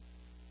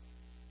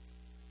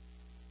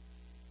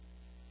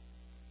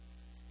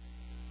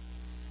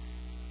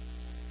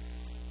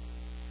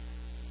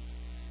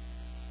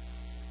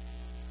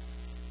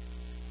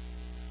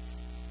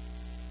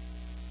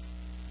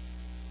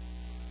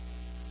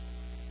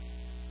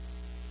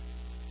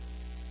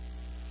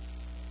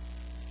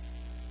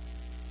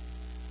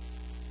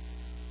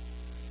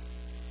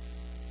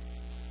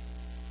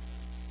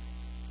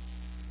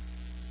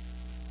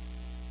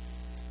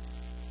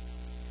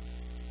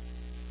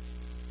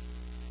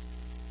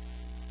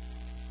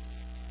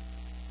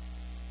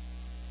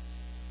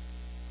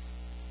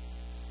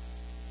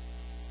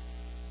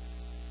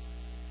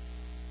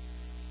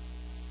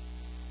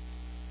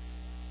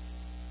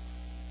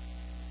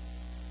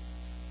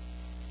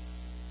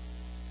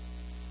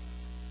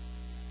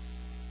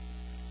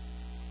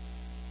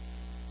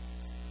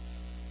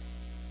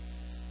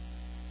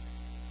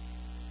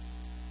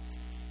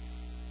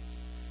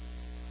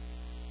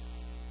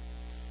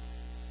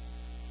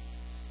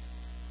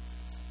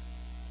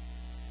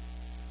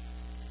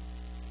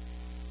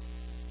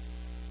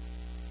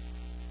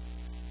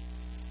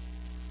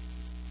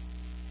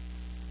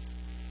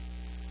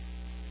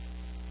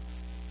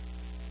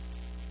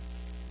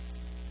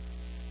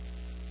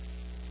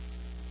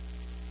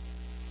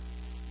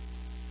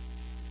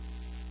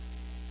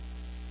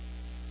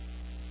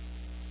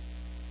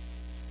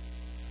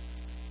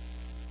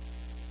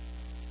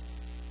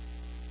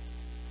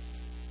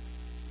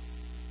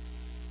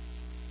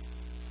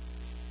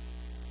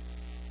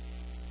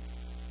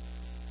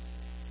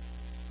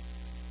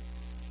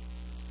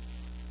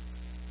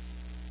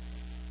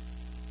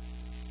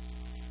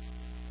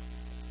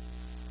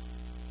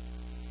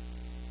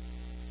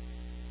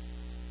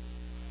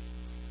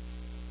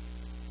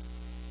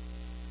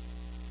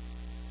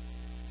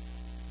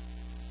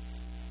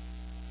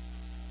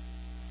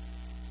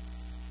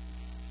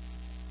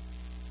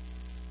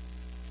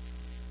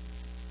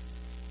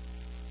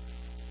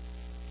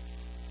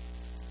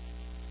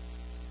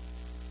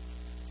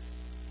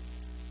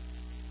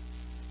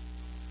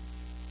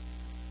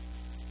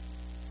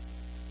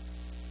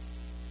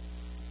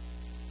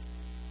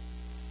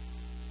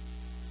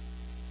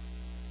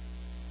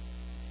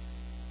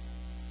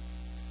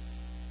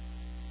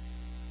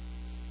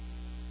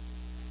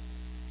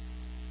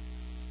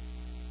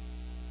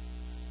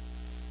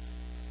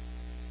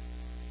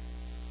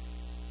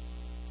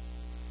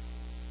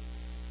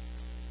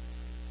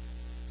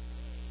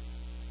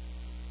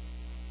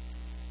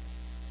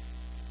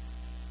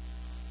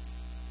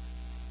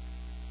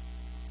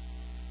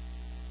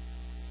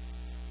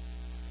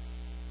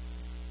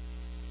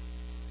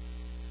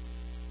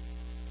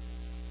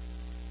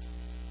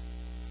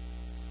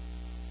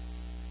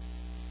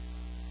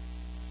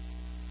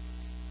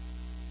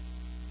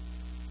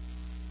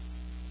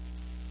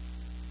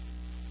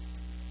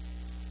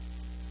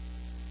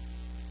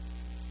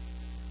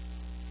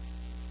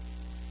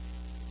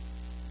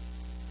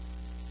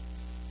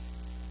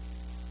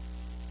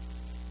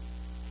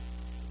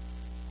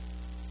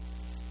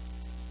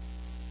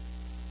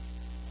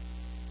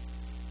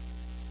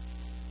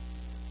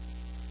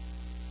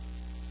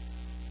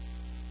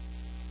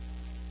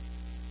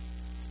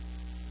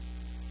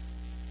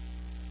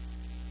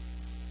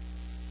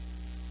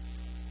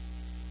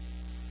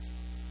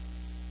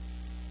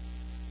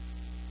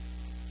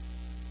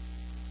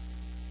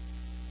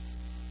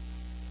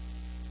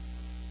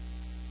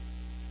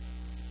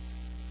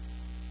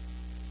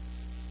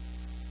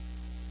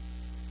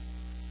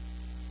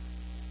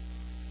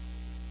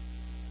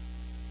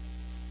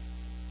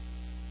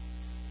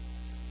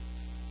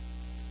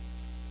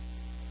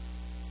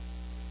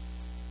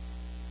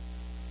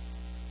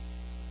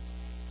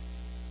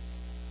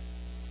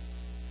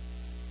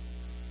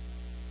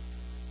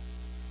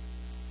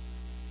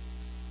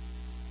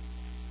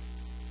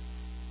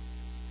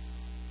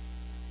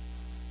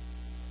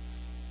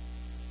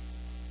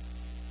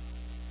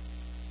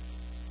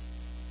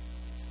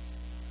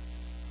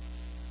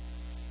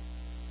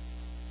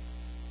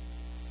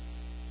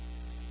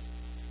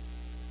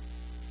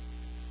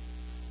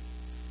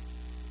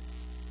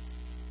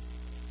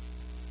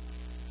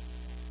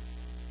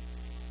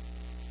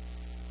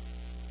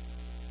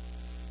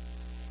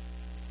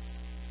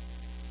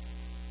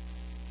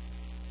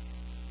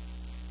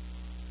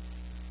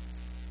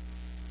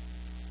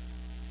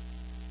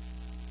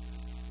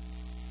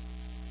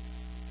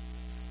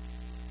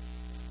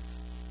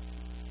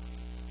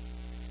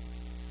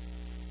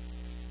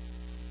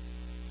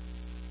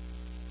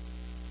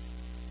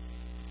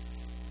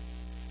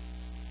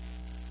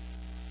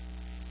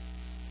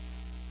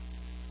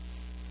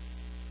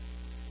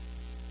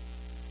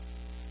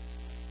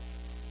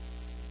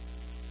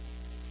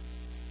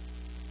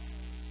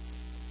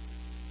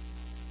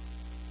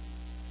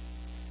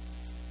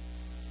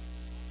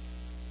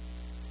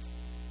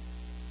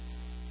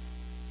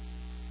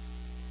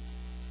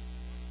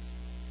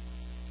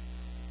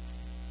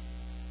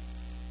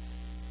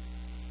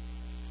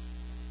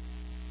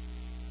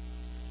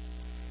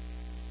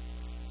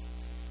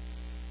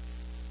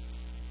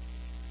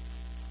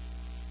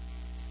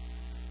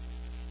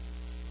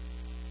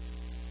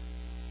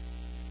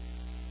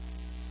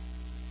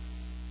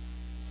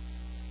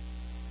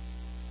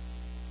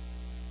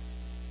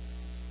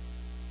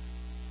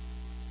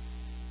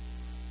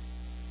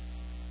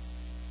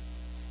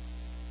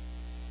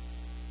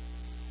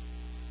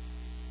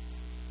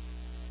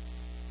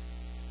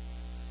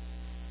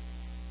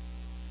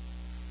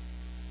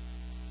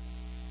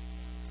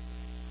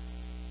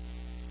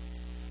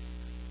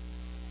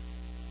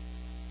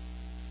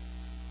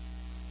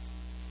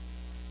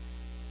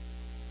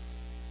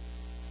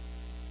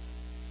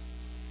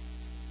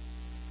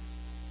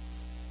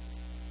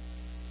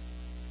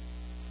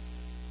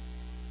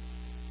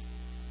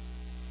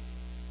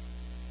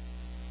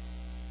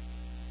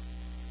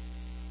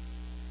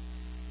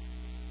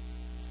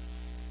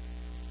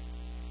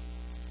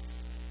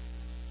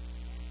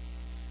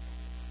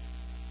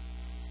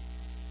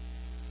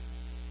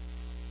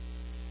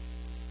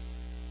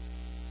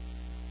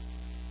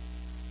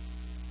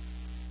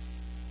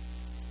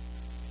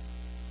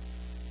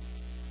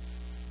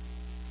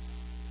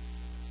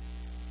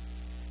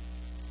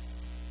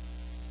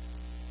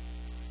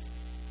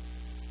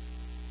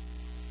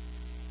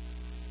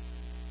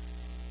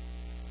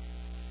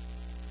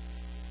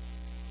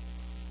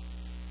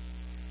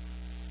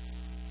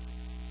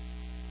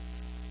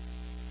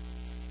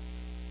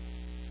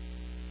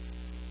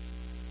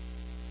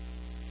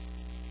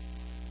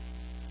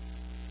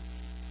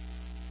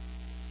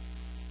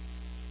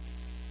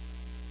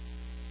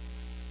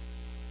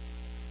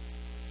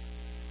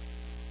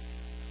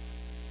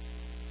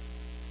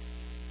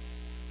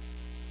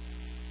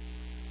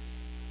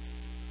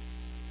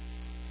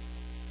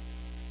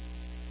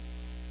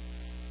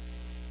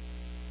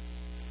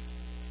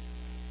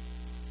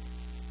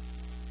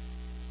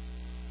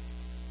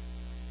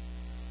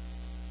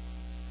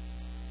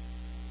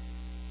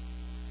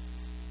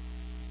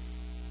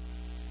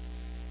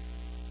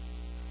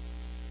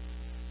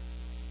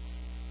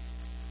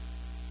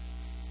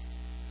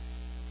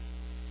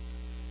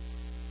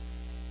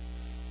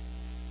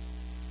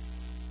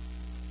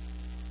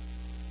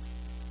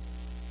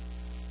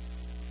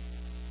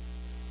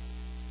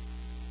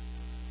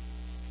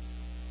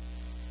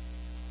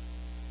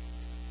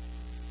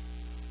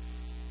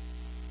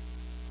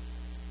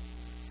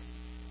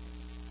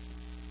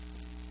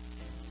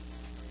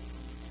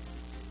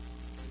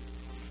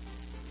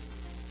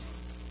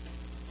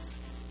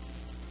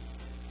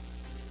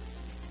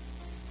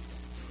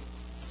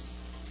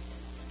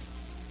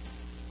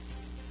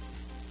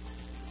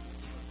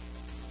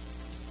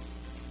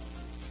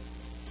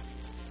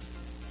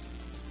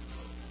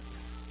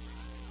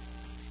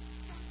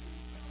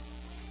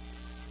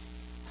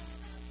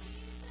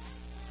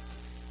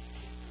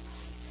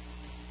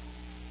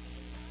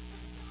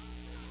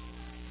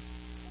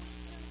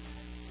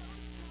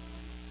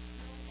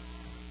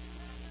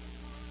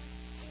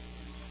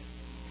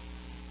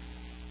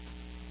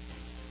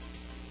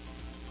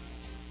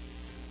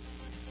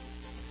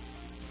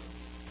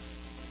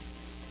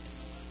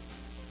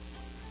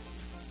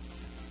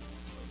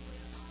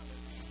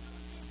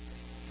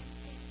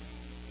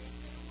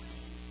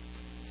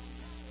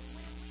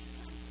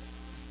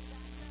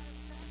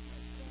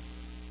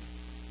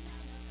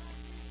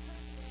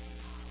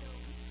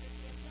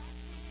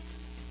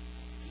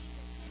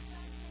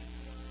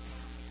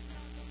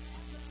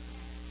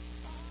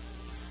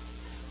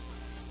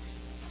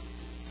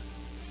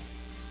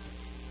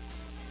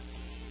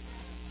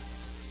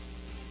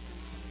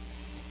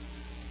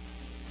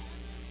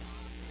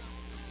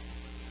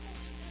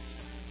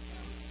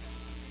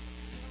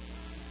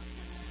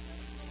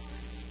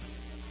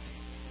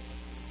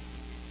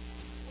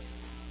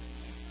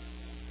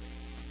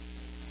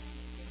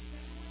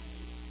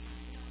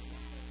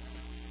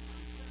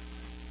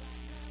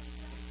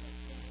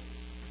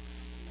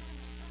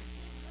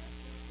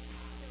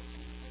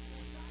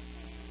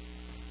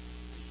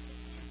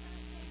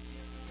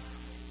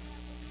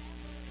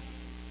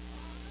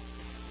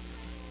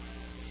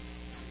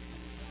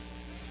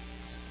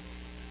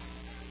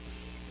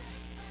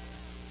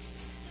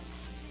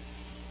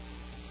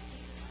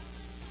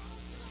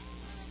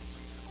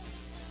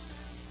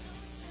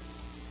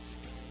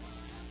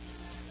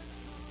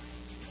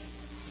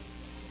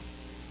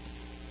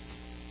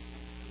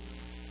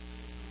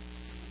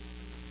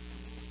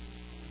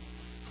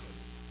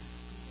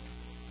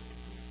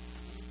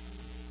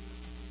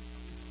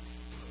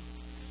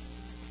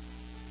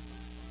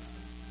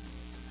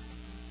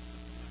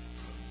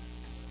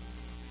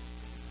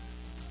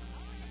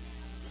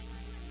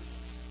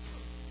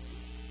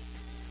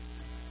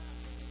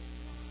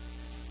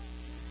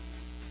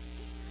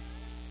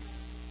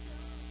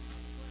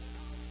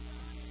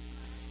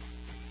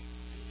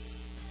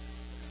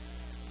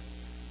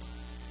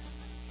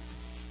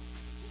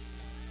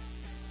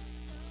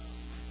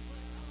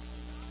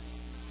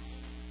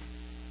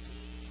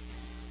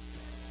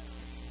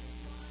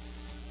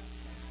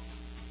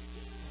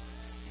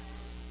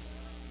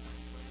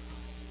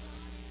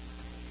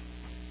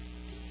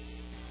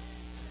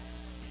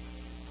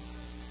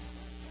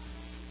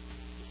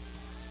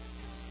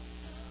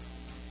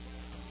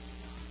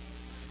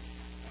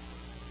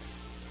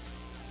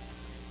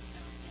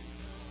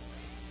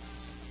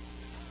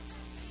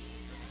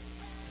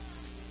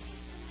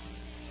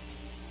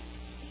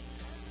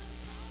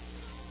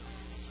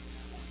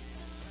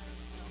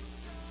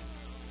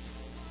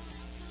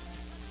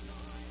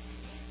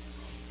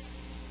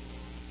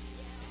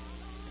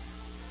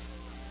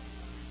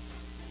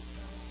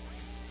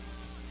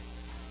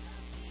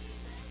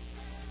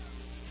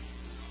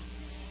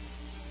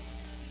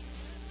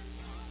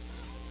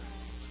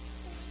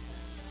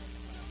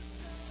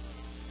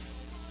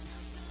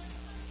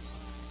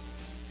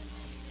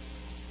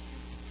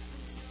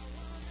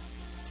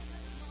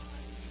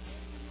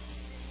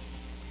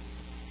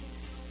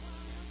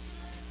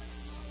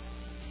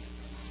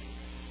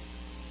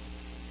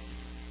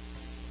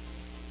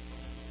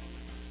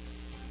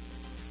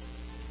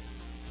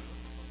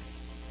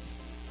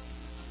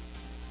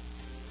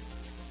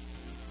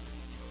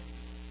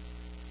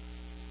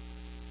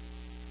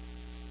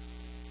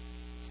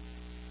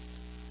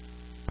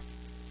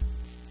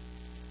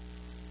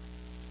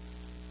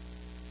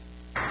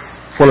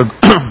What a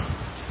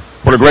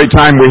what a great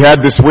time we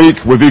had this week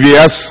with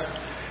VBS.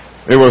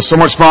 It was so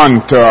much fun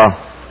to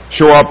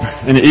show up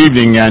in the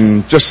evening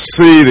and just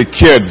see the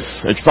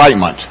kids'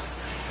 excitement.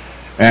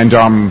 And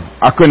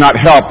I could not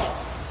help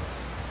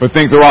but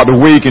think throughout the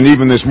week and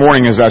even this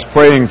morning as I was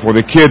praying for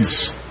the kids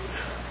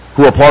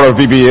who are part of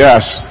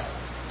VBS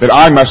that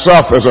I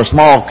myself, as a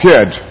small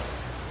kid,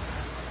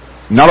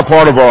 not a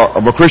part of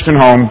a Christian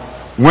home,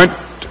 went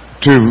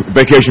to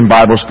Vacation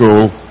Bible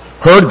School,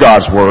 heard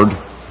God's Word,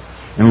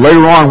 and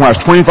later on, when I was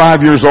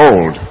 25 years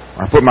old,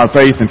 I put my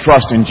faith and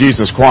trust in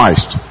Jesus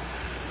Christ.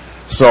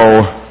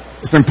 So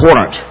it's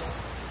important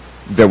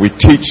that we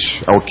teach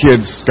our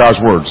kids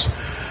God's words.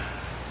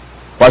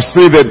 I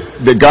see that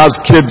God's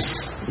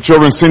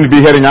children seem to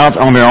be heading out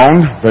on their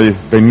own.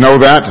 They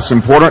know that. It's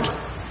important.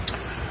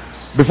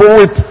 Before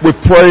we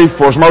pray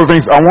for some other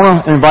things, I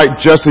want to invite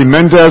Jesse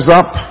Mendez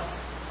up.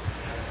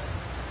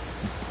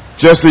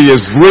 Jesse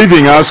is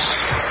leaving us.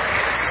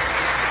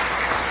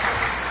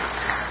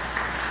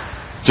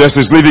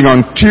 Jesse's leaving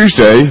on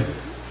Tuesday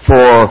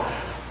for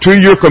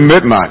 2-year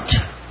commitment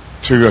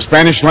to a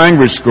Spanish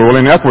language school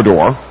in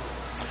Ecuador.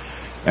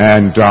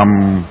 And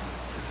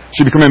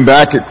she'll be coming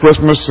back at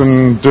Christmas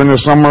and during the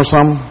summer or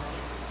something.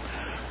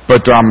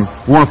 But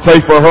we want to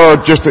pray for her,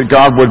 just that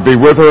God would be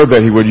with her,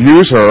 that He would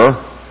use her,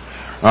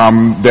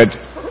 that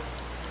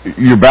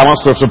your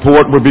balance of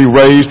support would be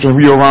raised.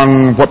 You're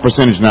around what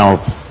percentage now?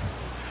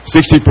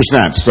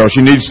 60%. So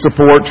she needs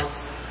support.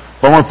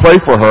 But I want to pray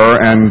for her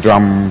and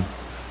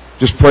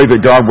just pray that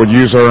God would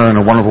use her in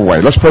a wonderful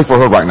way. Let's pray for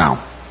her right now.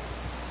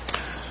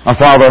 Our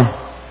Father,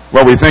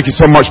 Lord, we thank You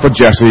so much for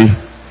Jessie.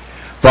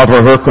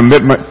 Father, for her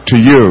commitment to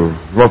You.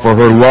 Lord, for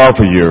her love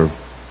for You.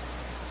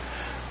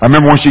 I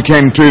remember when she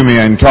came to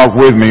me and talked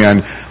with me, and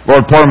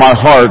Lord, part of my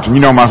heart, and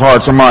You know my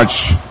heart so much,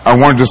 I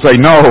wanted to say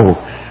no.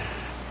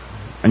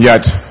 And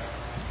yet,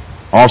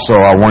 also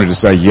I wanted to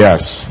say yes.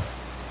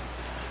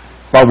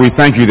 Father, we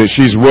thank You that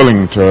she's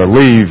willing to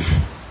leave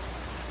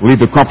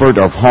the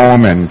comfort of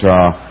home and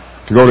to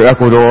go to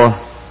Ecuador,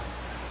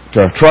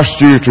 to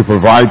trust You to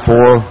provide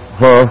for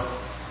her.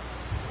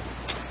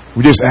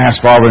 We just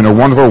ask, Father, in a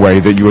wonderful way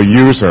that You will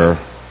use her.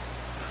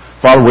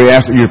 Father, we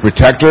ask that You would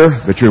protect her,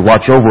 that You would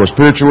watch over her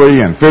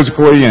spiritually and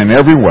physically and in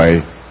every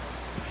way.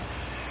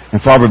 And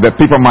Father, that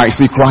people might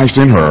see Christ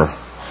in her.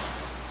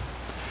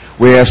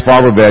 We ask,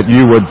 Father, that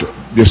You would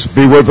just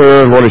be with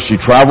her, Lord, as she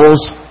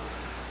travels.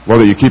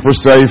 Lord, that You keep her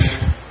safe.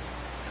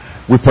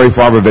 We pray,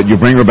 Father, that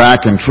You bring her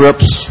back in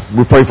trips.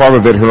 We pray,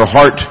 Father, that her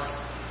heart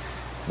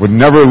would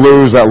never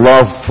lose that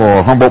love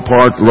for Humboldt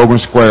Park,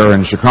 Logan Square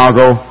in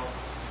Chicago.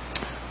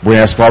 We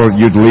ask, Father, that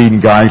You'd lead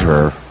and guide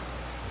her.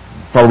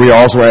 Father, we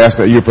also ask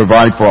that You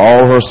provide for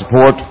all her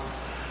support,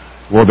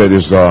 Lord, that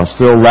is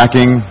still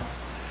lacking.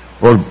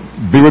 Lord,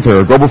 be with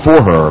her. Go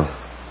before her.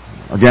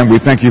 Again,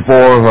 we thank You for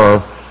her,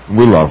 and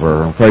we love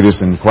her. We pray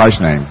this in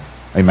Christ's name.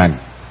 Amen.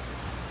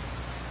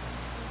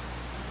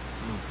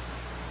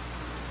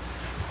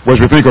 Well,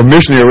 as we think of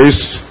missionaries,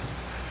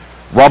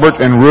 Robert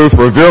and Ruth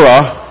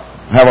Rivera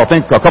have, I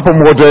think, a couple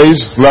more days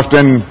left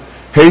in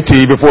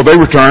Haiti before they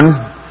return.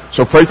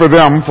 So pray for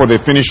them for the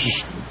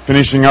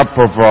finishing up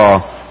of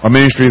a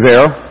ministry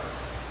there.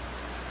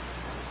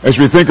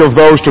 As we think of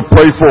those to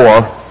pray for,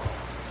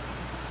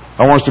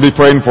 I want us to be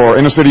praying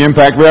for Inner City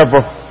Impact. We have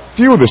a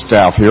few of the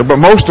staff here, but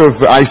most of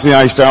the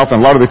ICI staff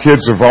and a lot of the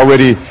kids have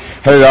already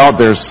headed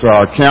out. There's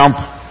camp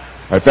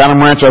at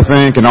Phantom Ranch, I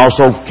think, and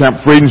also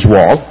Camp Freedom's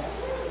Wall.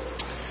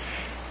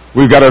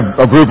 We've got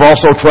a group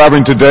also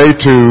traveling today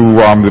to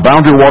the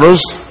Boundary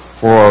Waters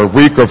for a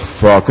week of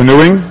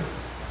canoeing.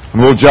 I'm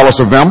a little jealous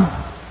of them.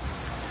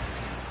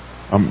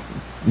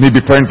 Need to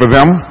be praying for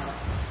them.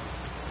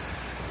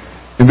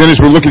 And then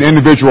as we look at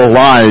individual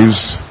lives,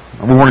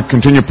 we want to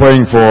continue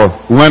praying for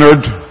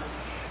Leonard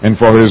and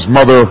for his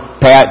mother,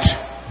 Pat,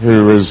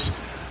 who is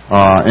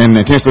in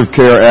intensive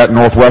care at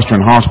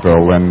Northwestern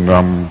Hospital and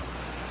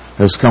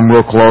has come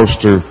real close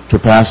to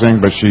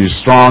passing, but she's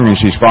strong and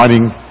she's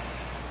fighting.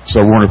 So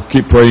we want to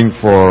keep praying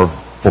for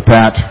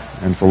Pat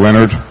and for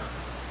Leonard.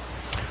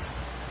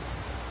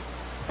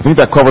 I think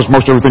that covers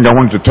most everything I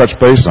wanted to touch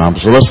base on.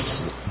 So let's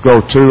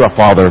go to our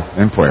Father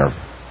in prayer.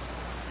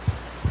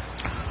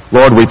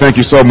 Lord, we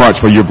thank You so much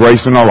for Your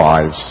grace in our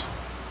lives.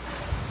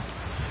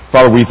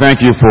 Father, we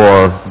thank You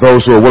for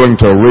those who are willing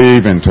to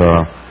leave and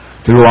to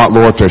go out,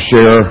 Lord, to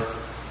share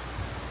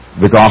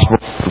the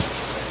gospel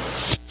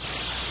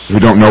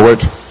who don't know it.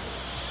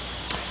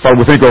 Father,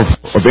 we think of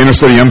Inner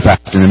City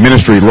Impact and the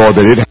ministry, Lord,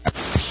 that it has.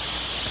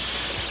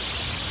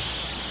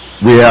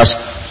 We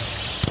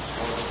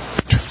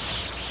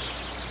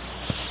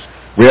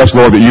ask,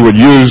 Lord, that You would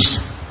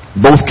use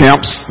both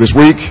camps this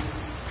week.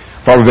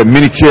 Father, that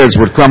many kids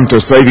would come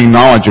to saving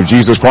knowledge of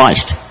Jesus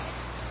Christ.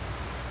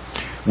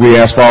 We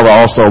ask, Father,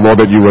 also, Lord,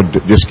 that You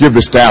would just give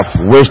the staff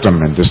wisdom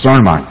and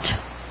discernment.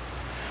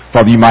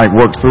 Father, You might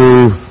work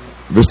through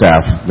the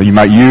staff, that You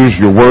might use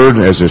Your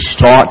word as it's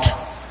taught.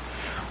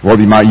 Lord,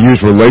 You might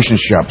use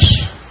relationships.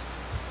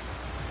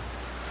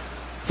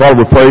 Father,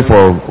 we pray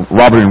for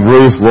Robert and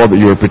Ruth, Lord, that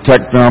You would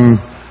protect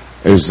them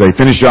as they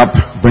finish up,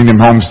 bring them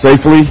home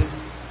safely.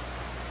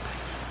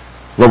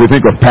 Lord, we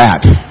think of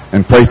Pat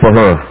and pray for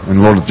her. And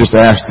Lord, just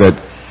ask that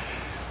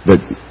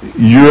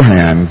your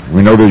hand,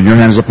 we know that your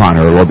hand is upon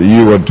her, Lord, that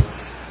you would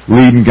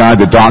lead and guide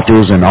the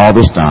doctors and all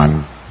this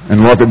done.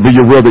 And Lord, that it be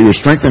your will that you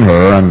strengthen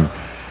her.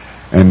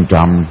 And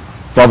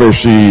Father,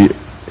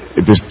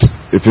 if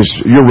it's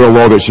your will,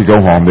 Lord, that she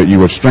go home, that you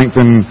would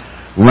strengthen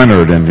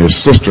Leonard and his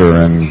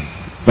sister and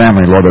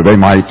family, Lord, that they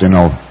might, in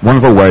a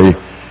wonderful way,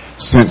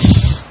 sense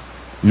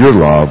your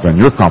love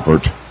and your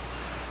comfort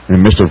in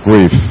the midst of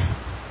grief.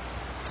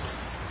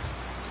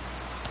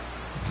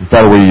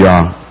 Father, we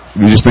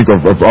just think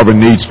of other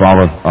needs,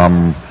 Father,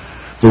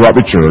 throughout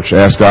the church.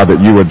 Ask God that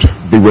you would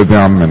be with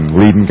them and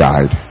lead and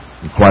guide.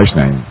 In Christ's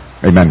name,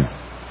 amen.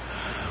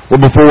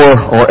 Well, before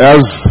or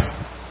as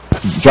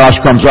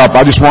Josh comes up,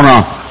 I just want to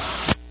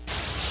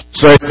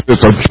say that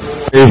it's a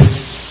joy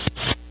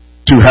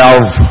to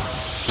have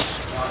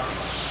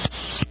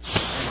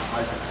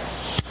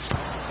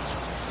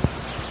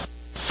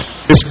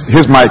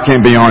his mic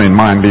can't be on and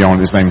mine be on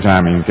at the same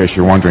time, in case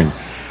you're wondering.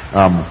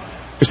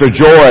 It's a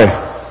joy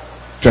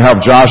to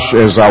have Josh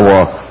as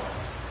our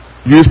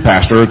youth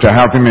pastor, to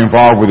have him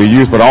involved with the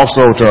youth, but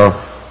also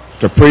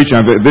to preach.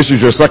 And this is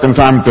your second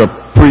time to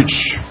preach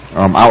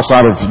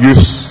outside of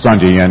Youth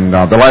Sunday, and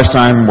the last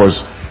time was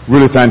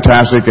really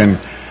fantastic. And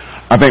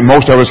I think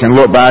most of us can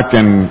look back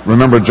and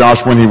remember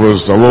Josh when he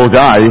was a little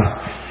guy.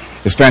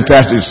 It's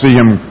fantastic to see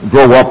him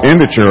grow up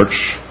in the church,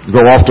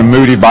 go off to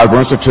Moody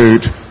Bible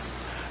Institute,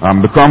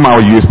 become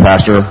our youth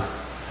pastor,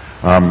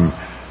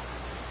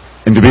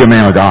 and to be a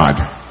man of God.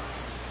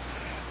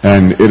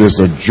 And it is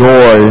a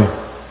joy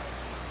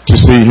to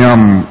see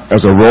him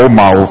as a role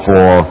model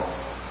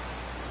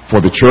for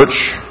the church.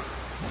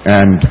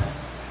 And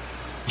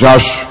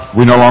Josh,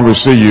 we no longer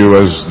see you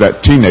as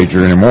that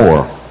teenager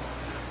anymore.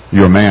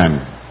 You're a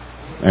man.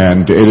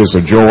 And it is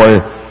a joy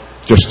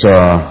just to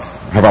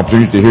have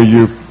opportunity to hear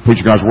you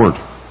preach God's Word.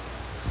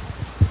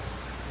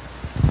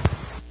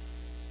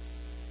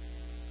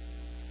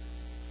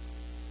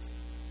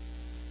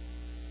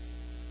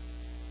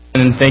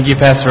 And thank you,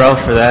 Pastor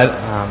Ralph, for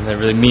that. That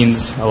really means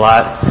a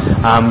lot.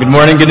 Good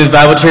morning, Good News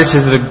Bible Church.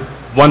 This is a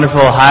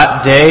wonderful,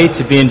 hot day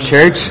to be in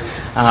church.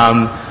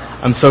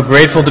 I'm so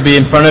grateful to be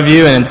in front of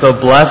you and so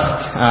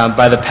blessed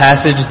by the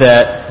passage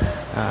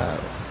that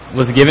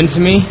was given to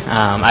me.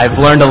 I've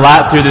learned a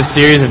lot through this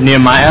series of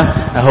Nehemiah.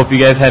 I hope you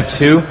guys have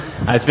too.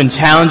 It's been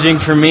challenging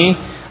for me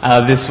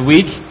this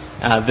week.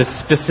 This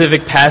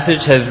specific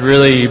passage has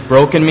really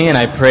broken me, and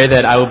I pray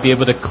that I will be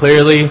able to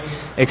clearly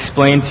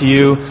explain to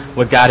you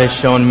what God has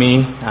shown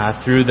me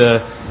through the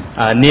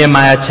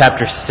Nehemiah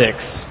chapter 6.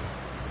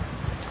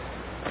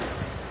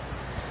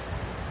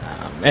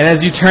 And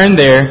as you turn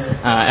there,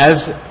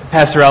 as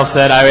Pastor Ralph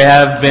said, I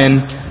have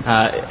been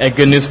at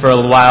Good News for a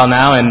little while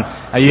now, and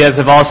you guys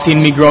have all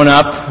seen me growing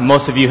up.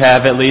 Most of you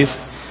have, at least.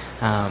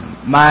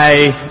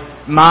 My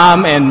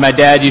mom and my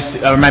dad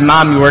my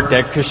mom worked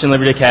at Christian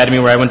Liberty Academy,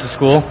 where I went to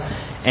school,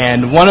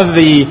 and one of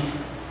the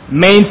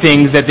main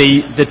things that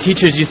the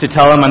teachers used to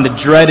tell them on the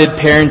dreaded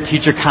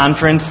parent-teacher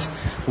conference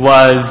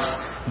was,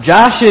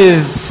 Josh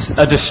is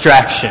a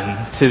distraction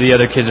to the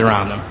other kids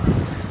around him.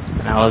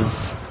 And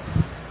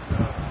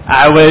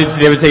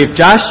they would say, if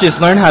Josh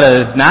just learned how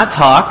to not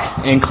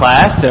talk in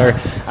class or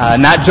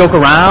not joke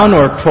around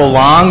or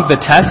prolong the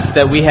tests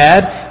that we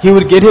had, he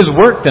would get his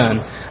work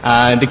done.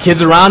 The kids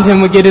around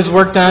him would get his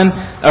work done,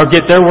 or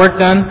get their work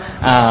done,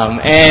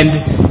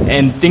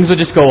 and things would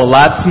just go a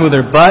lot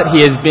smoother. But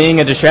he is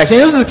being a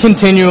distraction. It was a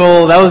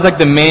continual. That was like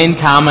the main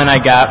comment I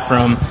got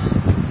from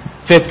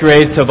 5th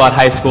grade to about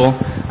high school.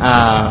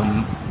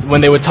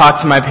 When they would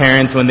talk to my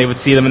parents, when they would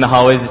see them in the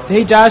hallways, just,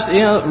 hey Josh,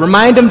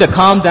 remind him to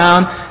calm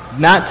down,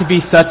 not to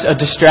be such a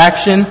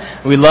distraction.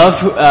 We love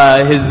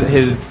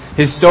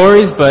his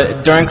stories,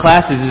 but during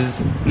classes is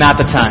not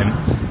the time.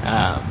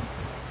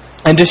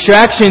 And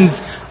distractions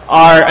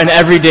are an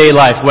everyday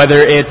life,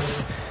 whether it's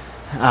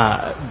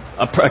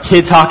a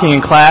kid talking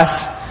in class,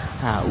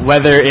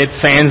 whether it's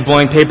fans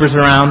blowing papers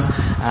around.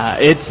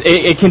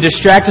 It can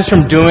distract us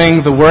from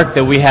doing the work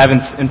that we have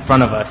in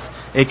front of us.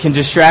 It can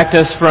distract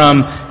us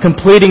from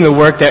completing the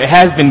work that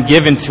has been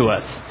given to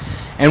us.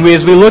 And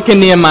as we look in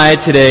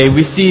Nehemiah today,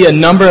 we see a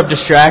number of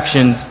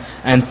distractions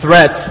and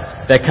threats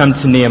that come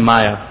to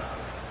Nehemiah.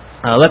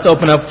 Let's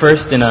open up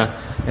first in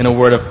a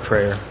word of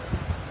prayer.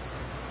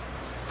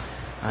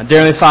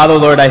 Dear Heavenly Father,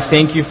 Lord, I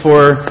thank you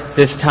for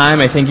this time.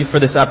 I thank you for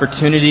this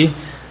opportunity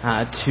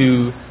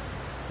to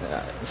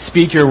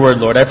speak your word,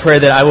 Lord. I pray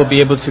that I will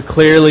be able to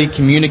clearly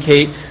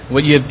communicate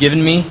what you have given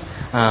me.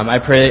 I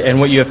pray, and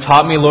what you have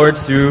taught me, Lord,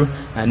 through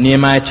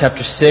Nehemiah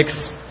chapter 6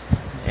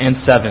 and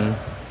 7.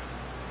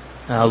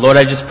 Lord,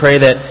 I just pray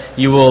that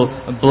you will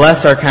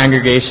bless our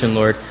congregation,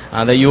 Lord,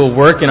 that you will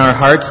work in our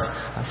hearts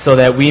so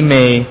that we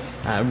may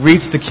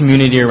reach the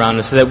community around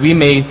us, so that we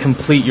may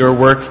complete your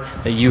work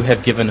that you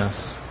have given us.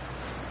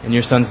 In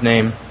your Son's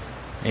name,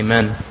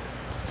 amen.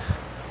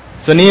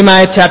 So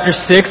Nehemiah chapter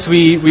 6,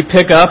 we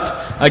pick up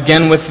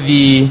again with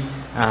the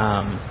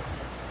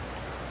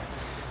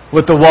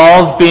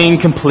walls being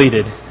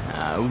completed.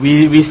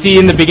 We see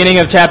in the beginning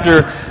of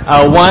chapter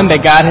 1 that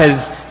God has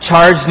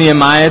charged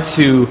Nehemiah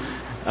to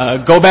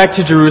go back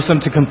to Jerusalem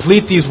to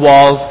complete these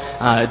walls,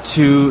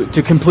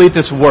 to complete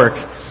this work.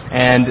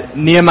 And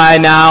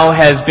Nehemiah now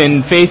has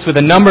been faced with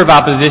a number of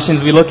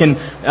oppositions. We look in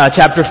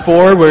chapter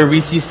 4 where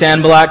we see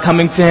Sanballat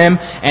coming to him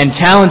and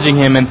challenging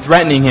him and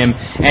threatening him.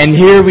 And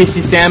here we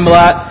see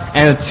Sanballat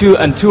and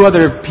two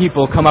other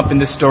people come up in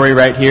this story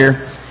right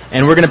here.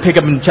 And we're going to pick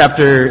up in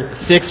chapter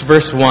 6,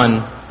 verse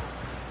 1.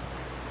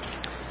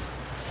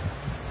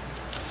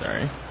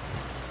 Sorry.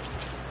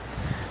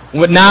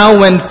 Now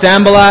when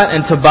Sanballat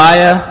and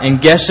Tobiah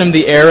and Geshem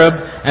the Arab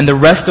and the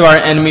rest of our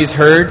enemies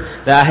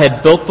heard that I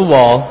had built the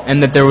wall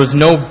and that there was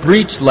no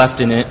breach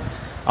left in it,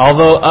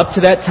 although up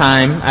to that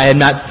time I had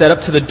not set up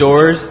the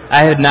doors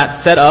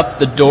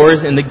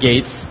and the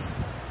gates,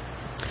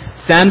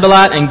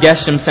 Sanballat and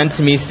Geshem sent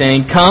to me,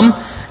 saying, "Come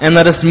and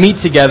let us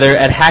meet together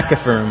at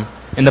Hakkephirim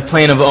in the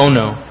plain of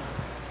Ono."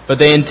 But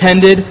they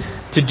intended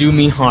to do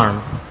me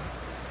harm.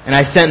 And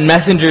I sent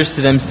messengers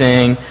to them,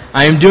 saying,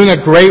 "I am doing a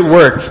great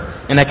work,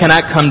 and I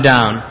cannot come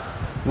down.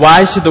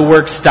 Why should the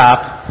work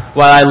stop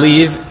while I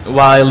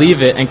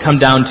leave it and come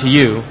down to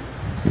you?"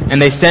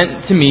 And they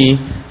sent to me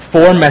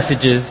 4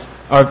 messages,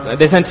 or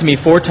they sent to me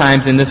 4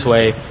 times in this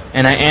way,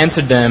 and I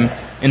answered them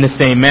in the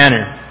same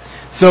manner.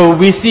 So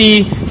we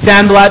see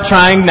Sanballat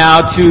trying now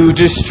to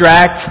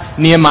distract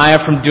Nehemiah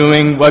from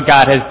doing what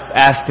God has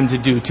asked him to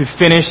do, to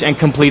finish and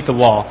complete the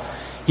wall.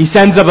 He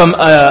sends of him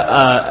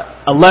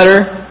a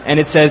letter, and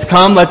it says,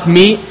 "Come, let's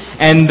meet."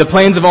 And the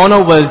plains of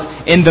Ono was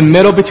in the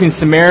middle between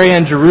Samaria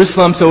and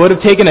Jerusalem, so it would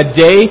have taken a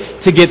day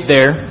to get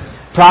there,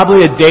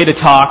 probably a day to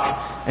talk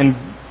and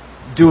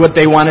do what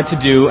they wanted to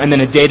do, and then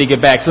a day to get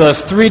back. So it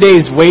was 3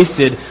 days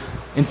wasted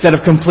instead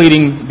of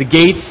completing the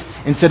gates,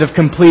 instead of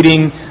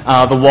completing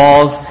the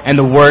walls and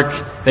the work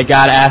that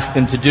God asked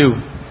them to do.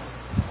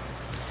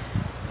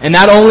 And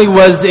not only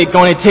was it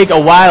going to take a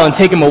while and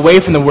take him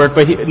away from the work,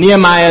 but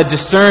Nehemiah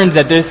discerns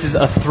that this is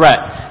a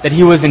threat, that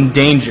he was in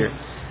danger.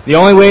 The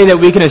only way that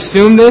we can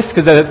assume this,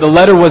 because the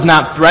letter was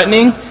not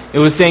threatening, it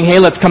was saying, "Hey,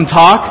 let's come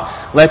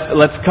talk.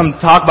 Let's come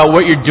talk about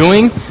what you're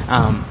doing."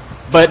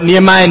 But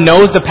Nehemiah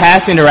knows the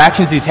past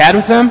interactions he's had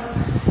with them,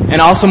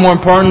 and also more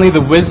importantly,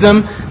 the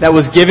wisdom that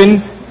was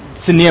given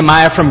to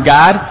Nehemiah from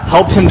God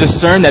helped him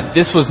discern that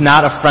this was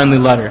not a friendly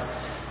letter.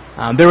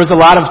 There was a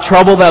lot of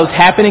trouble that was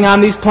happening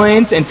on these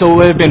plains, and so it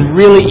would have been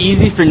really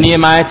easy for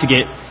Nehemiah to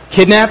get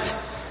kidnapped,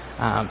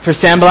 for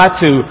Sanballat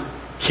to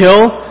kill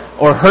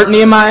or hurt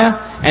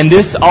Nehemiah, and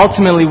this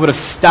ultimately would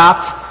have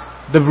stopped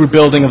the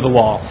rebuilding of the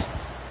walls.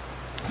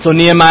 So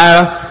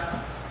Nehemiah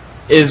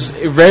is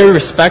very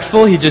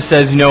respectful. He just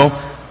says,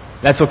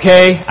 "That's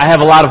okay. I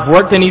have a lot of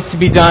work that needs to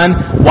be done.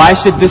 Why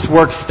should this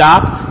work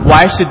stop?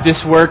 Why should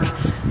this work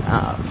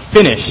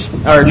finish,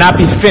 or not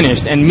be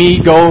finished, and me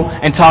go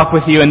and talk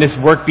with you and this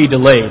work be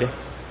delayed?"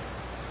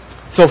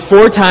 So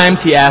 4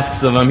 times he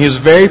asks of him. He was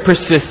very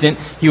persistent.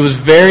 He was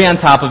very on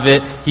top of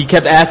it. He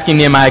kept asking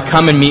Nehemiah,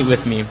 "Come and meet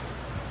with me."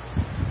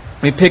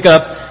 We pick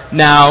up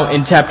now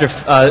in chapter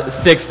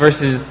 6,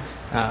 verses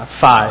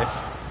 5.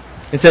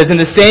 It says, "In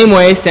the same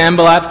way,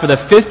 Sanballat for the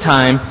 5th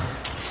time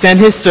sent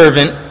his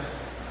servant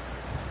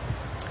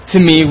to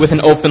me with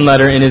an open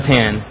letter in his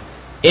hand.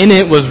 In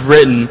it was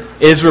written,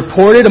 'It is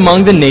reported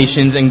among the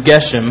nations,' and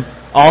Geshem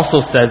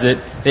also says it,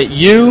 'that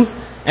you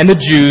and the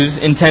Jews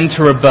intend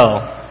to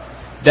rebel.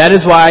 That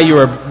is why you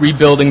are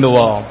rebuilding the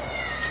wall.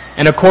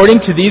 And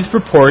according to these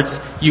reports,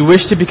 you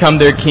wish to become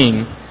their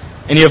king.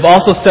 And you have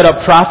also set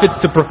up prophets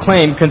to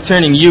proclaim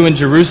concerning you in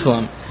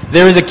Jerusalem,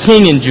 there is a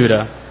king in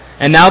Judah.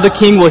 And now the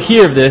king will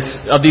hear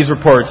of these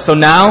reports. So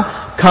now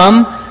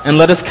come and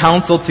let us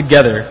counsel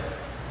together.'"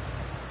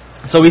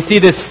 So we see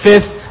this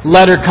 5th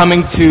letter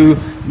coming to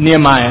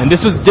Nehemiah. And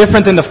this was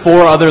different than the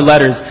 4 other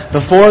letters.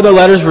 The 4 other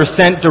letters were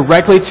sent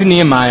directly to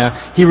Nehemiah.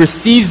 He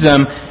receives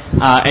them,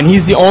 and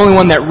he's the only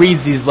one that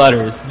reads these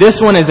letters.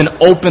 This one is an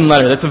open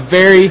letter. That's a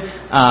very...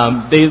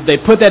 They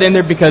put that in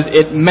there because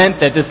it meant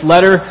that this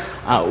letter,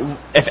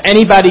 if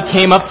anybody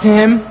came up to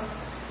him,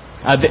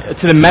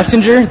 to the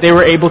messenger, they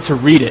were able to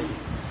read it.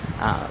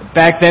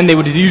 Back then, they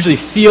would usually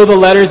seal the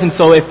letters, and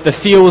so if the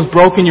seal was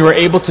broken, you were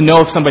able to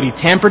know if somebody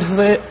tampered with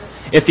it,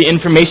 if the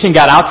information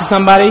got out to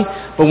somebody.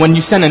 But when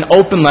you sent an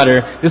open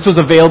letter, this was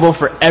available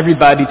for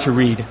everybody to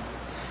read.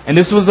 And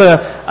this was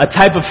a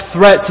type of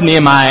threat to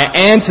Nehemiah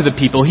and to the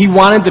people. He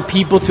wanted the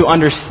people to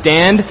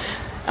understand,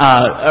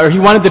 or he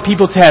wanted the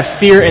people to have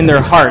fear in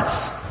their hearts.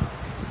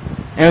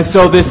 And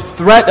so this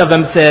threat of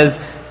them says,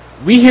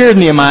 "We hear,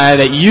 Nehemiah,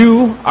 that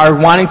you are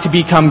wanting to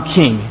become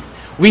king.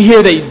 We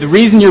hear that the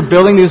reason you're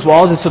building these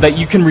walls is so that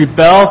you can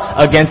rebel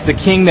against the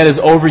king that is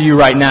over you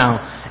right now.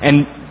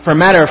 And for a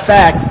matter of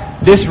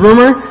fact, this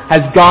rumor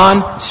has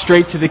gone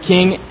straight to the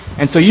king,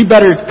 and so you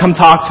better come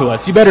talk to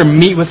us. You better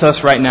meet with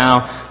us right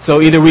now,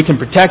 so either we can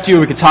protect you or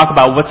we can talk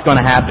about what's going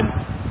to happen."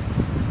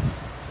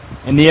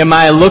 And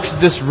Nehemiah looks at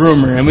this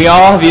rumor, and we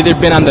all have either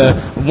been on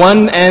the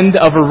one end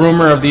of a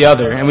rumor or the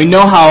other, and we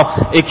know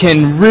how it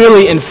can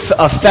really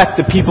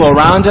affect the people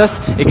around us.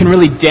 It can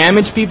really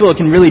damage people. It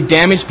can really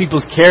damage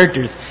people's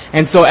characters.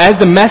 And so as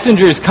the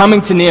messenger is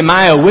coming to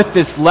Nehemiah with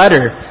this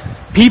letter,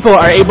 people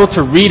are able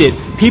to read it.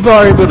 People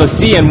are able to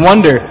see and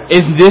wonder,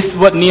 is this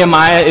what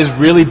Nehemiah is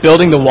really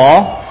building the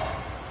wall?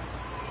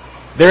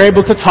 They're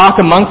able to talk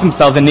amongst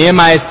themselves, and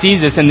Nehemiah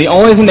sees this, and the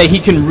only thing that he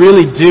can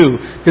really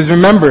do, because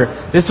remember,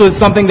 this was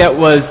something that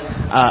was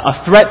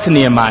a threat to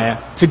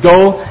Nehemiah, to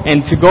go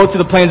to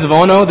the plains of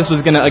Ono. This was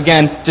going to,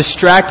 again,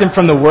 distract him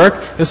from the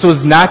work. This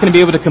was not going to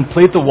be able to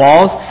complete the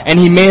walls, and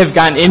he may have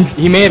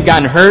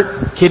gotten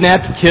hurt,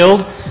 kidnapped,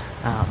 killed.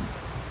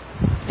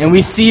 And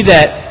we see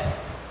that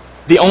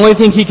the only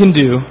thing he can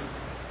do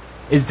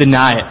is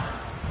deny it.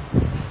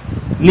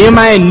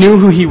 Nehemiah knew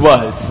who he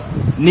was.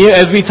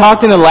 As we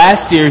talked in the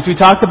last series, we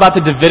talked about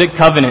the Davidic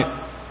covenant.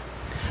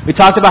 We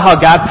talked about how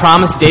God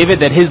promised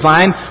David that his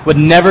line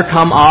would never be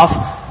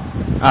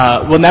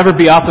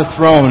off the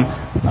throne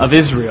of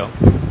Israel.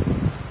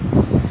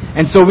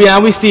 And so now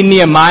we see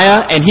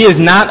Nehemiah, and he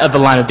is not of the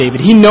line of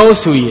David. He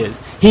knows who he is.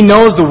 He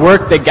knows the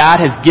work that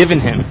God has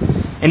given him,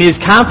 and he is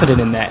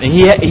confident in that. And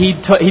he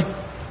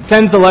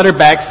sends the letter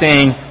back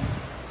saying,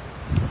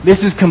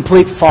 "This is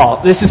complete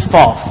false. This is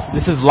false.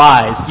 This is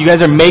lies. You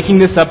guys are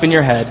making this up in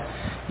your head.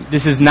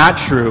 This is not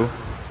true.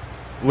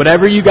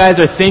 Whatever you guys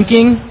are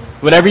thinking,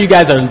 whatever you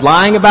guys are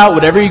lying about,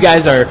 whatever you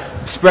guys are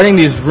spreading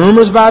these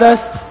rumors about us,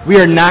 we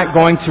are not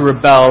going to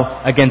rebel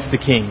against the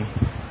king."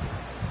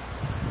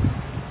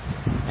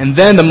 And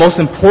then the most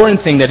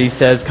important thing that he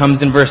says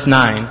comes in verse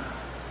 9.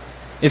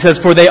 It says,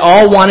 "For they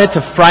all wanted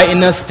to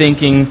frighten us,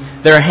 thinking,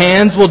 their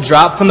hands will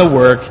drop from the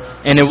work,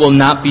 and it will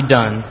not be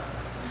done.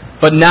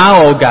 But now,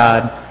 O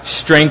God,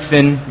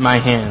 strengthen my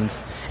hands."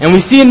 And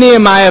we see in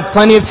Nehemiah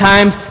plenty of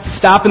times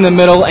stop in the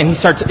middle, and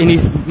he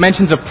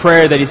mentions a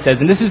prayer that he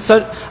says. And this is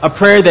such a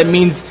prayer that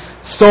means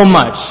so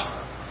much.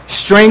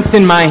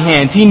 Strengthen my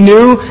hands. He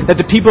knew that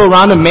the people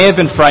around him may have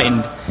been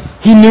frightened.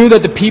 He knew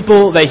that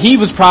that he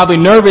was probably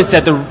nervous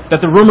that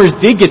the rumors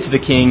did get to the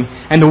king,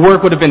 and the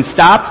work would have been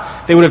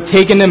stopped. They would have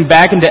taken him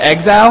back into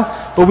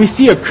exile. But we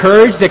see a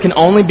courage that can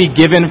only be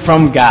given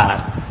from God.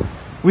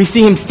 We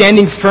see him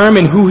standing firm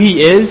in who he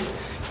is,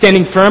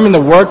 standing firm in the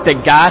work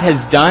that God has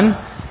done,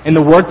 and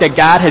the work that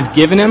God has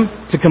given him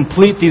to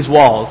complete these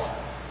walls.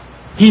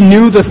 He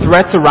knew the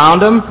threats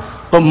around him,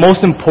 but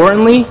most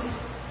importantly,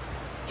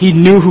 he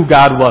knew who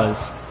God was.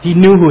 He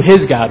knew who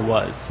his God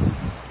was.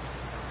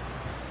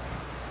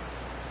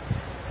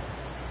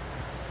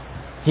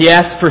 He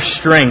asked for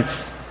strength.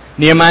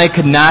 Nehemiah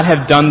could not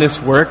have done this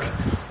work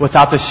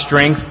without the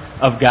strength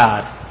of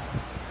God.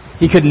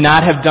 He could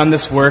not have done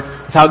this work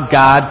without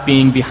God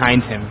being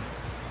behind him.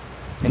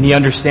 And he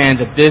understands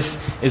that this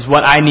is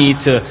what I need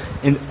to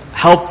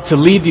help to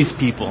lead these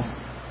people.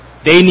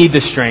 They need the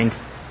strength.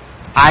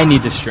 I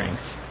need the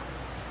strength.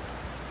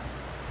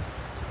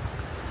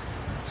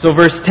 So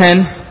verse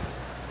 10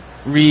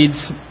 reads,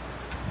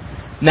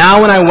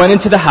 "Now when I went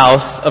into the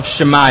house of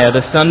Shemaiah,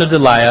 the son of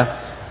Delaiah,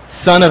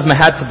 son of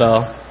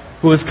Mehetabel,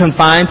 who was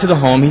confined to the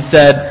home, he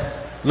said,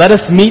 'Let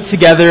us meet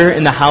together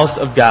in the house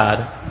of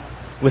God,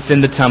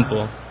 within the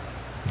temple.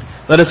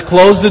 Let us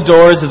close the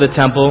doors of the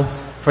temple,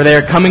 for they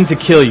are coming to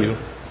kill you.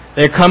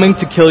 They are coming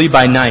to kill you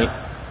by night.'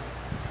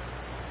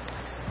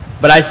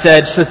 But I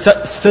said,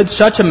 'Should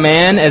such a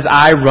man as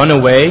I run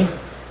away?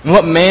 And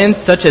what man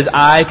such as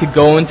I could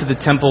go into the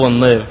temple and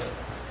live?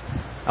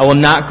 I will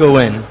not go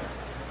in.'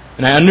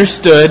 And I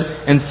understood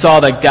and saw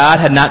that God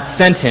had not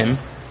sent him,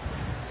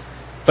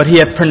 but he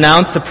had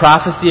pronounced the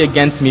prophecy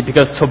against me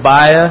because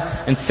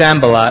Tobiah and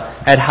Sanballat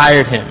had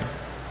hired him.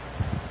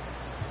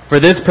 For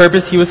this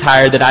purpose he was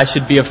hired, that I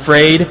should be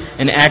afraid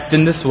and act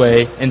in this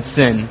way and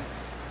sin,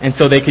 and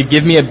so they could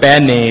give me a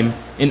bad name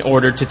in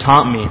order to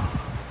taunt me."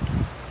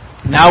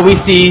 Now we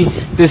see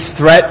this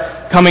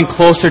threat coming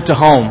closer to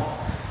home.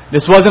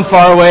 This wasn't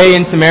far away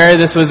in Samaria.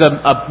 This was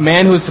a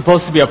man who was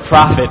supposed to be a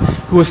prophet,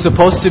 who was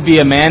supposed to be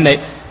a man that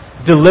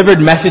delivered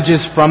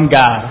messages from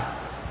God.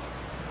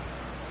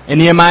 And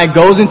Nehemiah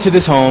goes into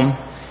this home,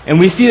 and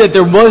we see that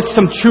there was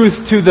some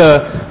truth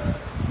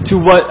to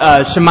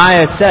what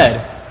Shemaiah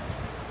said.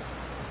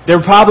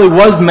 There probably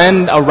was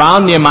men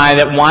around Nehemiah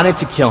that wanted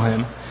to kill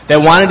him, that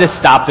wanted to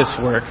stop this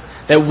work,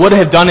 that would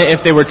have done it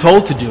if they were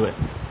told to do it.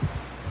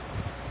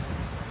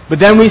 But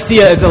then we see,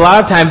 a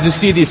lot of times, we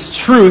see this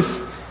truth,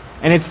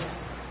 and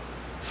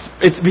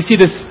we see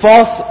this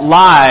false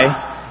lie,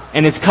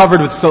 and it's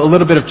covered with a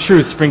little bit of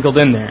truth sprinkled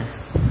in there.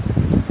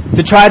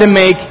 To try to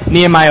make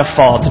Nehemiah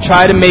fall, to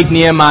try to make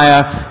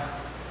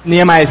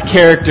Nehemiah's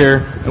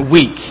character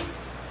weak.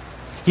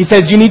 He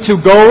says, "You need to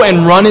go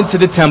and run into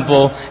the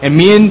temple,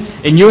 and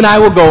you and I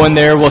will go in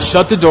there, we'll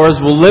shut the doors,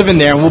 we'll live in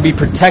there, and we'll be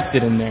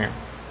protected in there."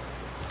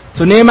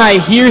 So Nehemiah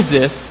hears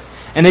this,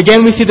 and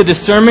again we see the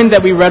discernment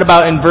that we read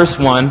about in verse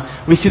 1,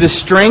 we see the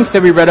strength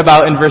that we read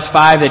about in verse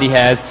 5 that he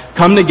has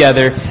come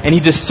together, and he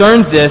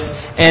discerns this,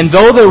 and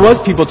though there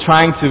was people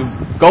trying to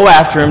go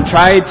after him,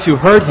 try to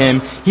hurt him,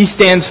 he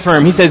stands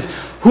firm. He says,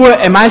 Who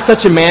am I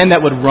such a man that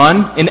would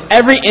run? In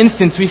every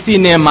instance we see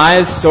in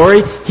Nehemiah's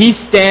story, he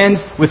stands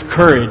with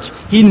courage.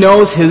 He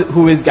knows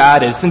who his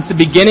God is. Since the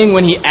beginning,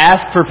 when he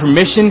asked for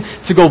permission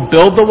to go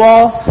build the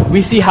wall,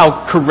 we see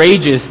how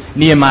courageous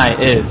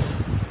Nehemiah is.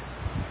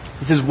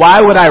 He says, why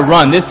would I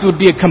run? This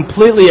would be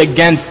completely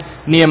against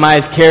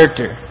Nehemiah's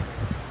character.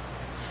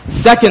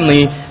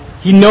 Secondly,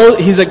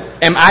 he's like,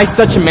 am I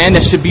such a man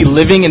that should be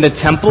living in the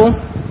temple?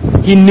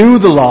 He knew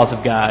the laws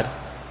of God.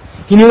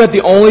 He knew that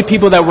the only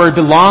people that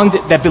belonged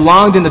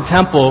in the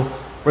temple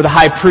were the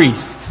high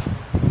priests.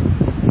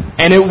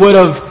 And he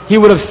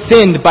would have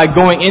sinned by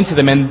going into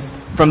them. And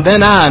from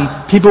then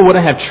on, people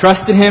wouldn't have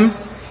trusted him.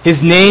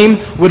 His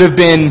name would have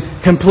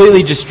been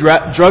completely just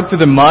dragged through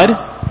the mud.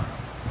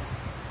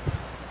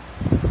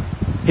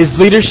 His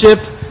leadership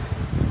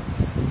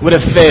would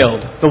have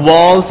failed. The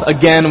walls,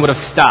 again, would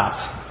have stopped.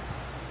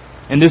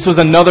 And this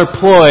was another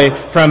ploy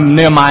from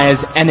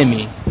Nehemiah's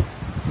enemy.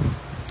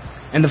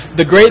 And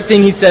the great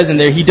thing he says in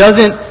there, he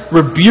doesn't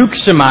rebuke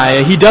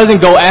Shemaiah. He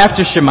doesn't go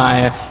after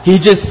Shemaiah. He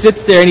just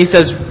sits there and he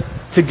says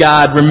to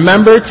God,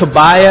 remember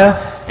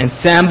Tobiah and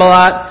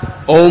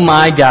Sanballat, oh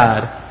my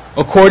God,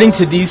 according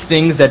to these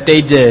things that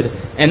they did,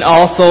 and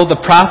also the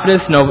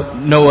prophetess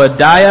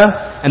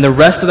Noadiah and the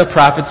rest of the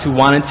prophets who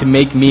wanted to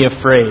make me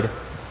afraid.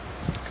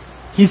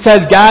 He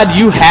says, God,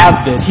 you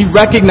have this. He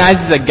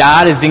recognizes that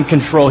God is in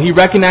control. He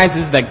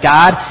recognizes that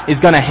God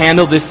is going to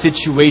handle this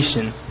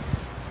situation.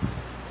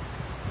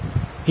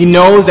 He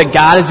knows that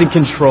God is in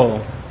control.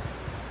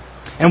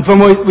 And from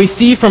what we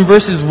see from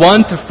verses 1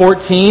 to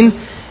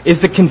 14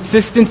 is the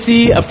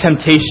consistency of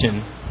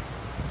temptation.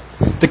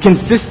 The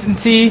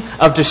consistency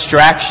of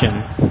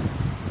distraction.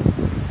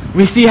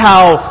 We see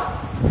how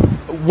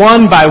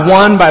one by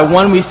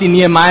one we see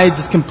Nehemiah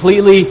just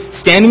completely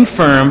standing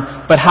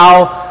firm, but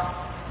how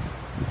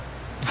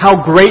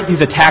great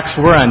these attacks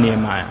were on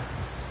Nehemiah.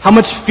 How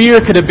much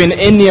fear could have been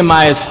in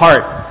Nehemiah's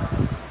heart.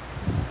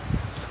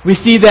 We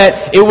see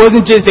that it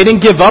wasn't just, they didn't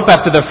give up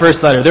after the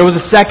first letter. There was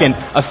a second,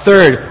 a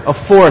third, a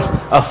fourth,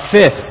 a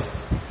fifth.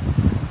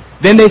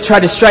 Then they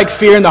tried to strike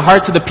fear in the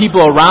hearts of the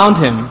people around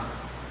him.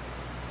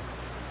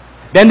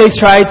 Then they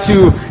tried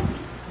to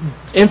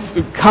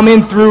come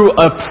in through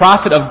a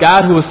prophet of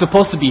God who was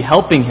supposed to be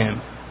helping him.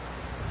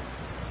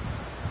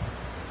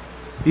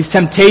 These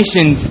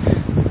temptations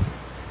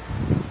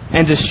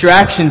and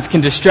distractions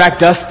can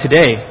distract us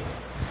today.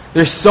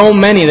 There's so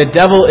many. The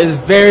devil is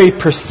very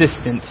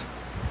persistent.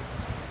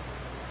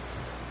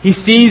 He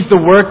sees the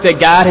work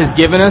that God has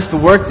given us, the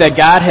work that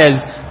God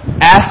has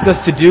asked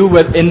us to do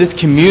in this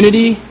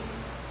community,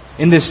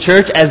 in this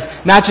church, as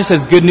not just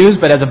as good news,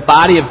 but as a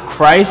body of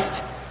Christ,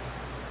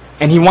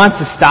 and he wants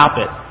to stop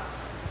it.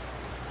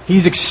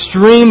 He's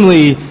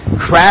extremely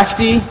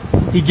crafty.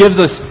 He gives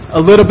us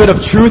a little bit of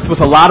truth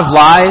with a lot of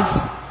lies.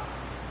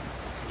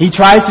 He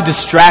tries to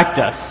distract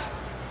us.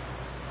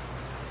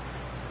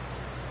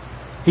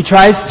 He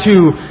tries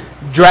to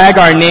drag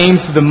our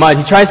names to the mud.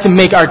 He tries to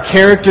make our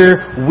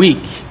character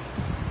weak.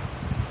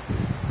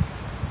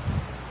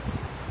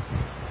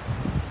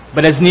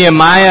 But as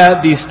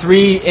Nehemiah, these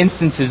three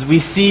instances, we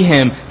see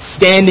him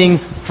standing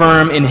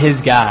firm in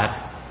his God.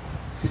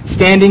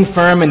 Standing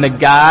firm in the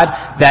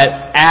God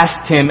that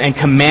asked him and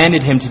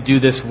commanded him to do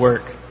this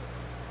work.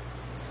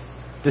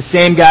 The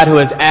same God who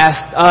has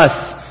asked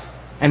us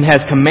and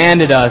has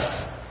commanded us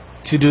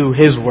to do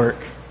his work.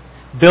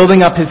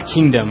 Building up his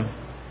kingdom.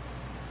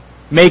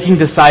 Making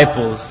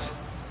disciples,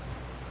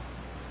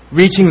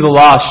 reaching the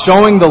lost,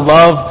 showing the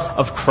love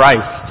of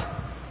Christ.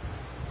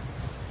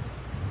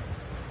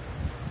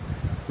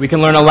 We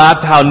can learn a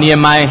lot how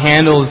Nehemiah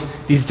handles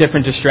these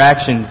different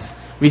distractions.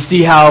 We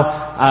see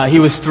how he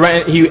was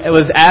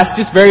asked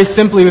just very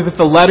simply with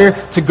the letter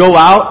to go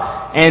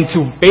out and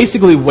to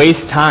basically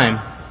waste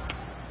time.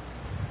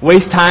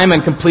 Waste time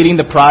in completing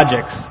the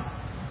projects.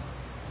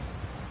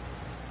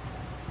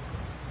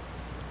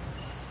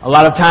 A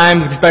lot of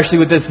times, especially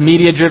with this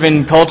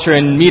media-driven culture,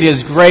 and media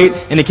is great,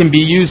 and it can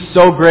be used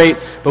so great,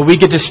 but we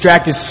get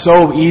distracted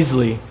so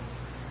easily.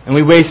 And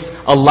we waste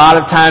a lot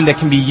of time that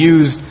can be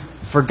used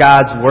for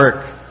God's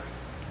work.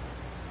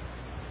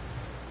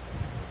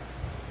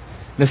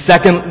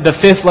 The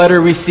fifth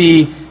letter, we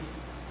see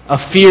a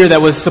fear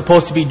that was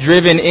supposed to be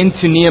driven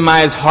into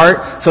Nehemiah's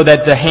heart so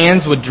that the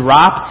hands would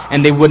drop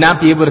and they would not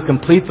be able to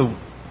complete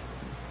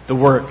the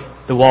work,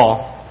 the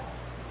wall.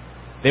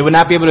 They would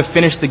not be able to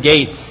finish the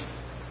gates.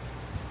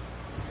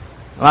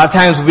 A lot of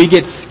times we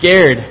get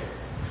scared.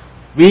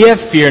 We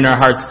have fear in our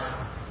hearts.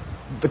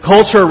 The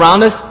culture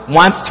around us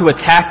wants to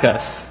attack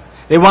us.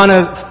 They want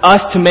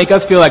us to make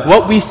us feel like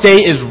what we say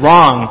is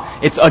wrong.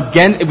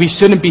 We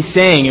shouldn't be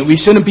saying it. We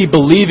shouldn't be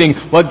believing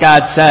what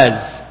God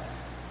says.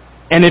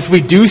 And if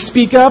we do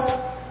speak up,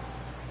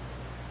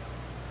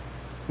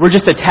 we're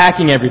just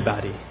attacking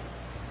everybody.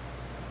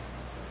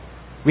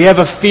 We have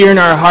a fear in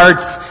our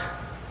hearts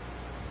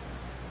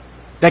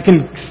that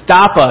can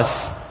stop us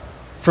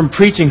from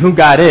preaching who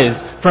God is,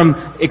 from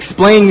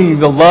explaining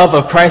the love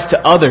of Christ to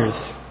others.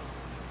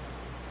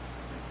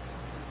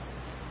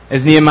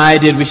 As Nehemiah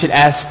did, we should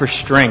ask for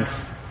strength.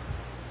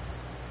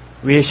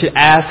 We should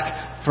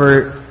ask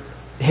for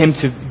Him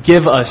to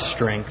give us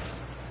strength.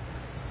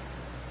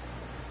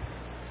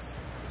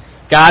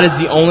 God is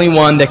the only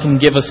one that can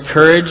give us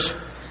courage.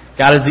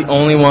 God is the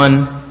only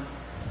one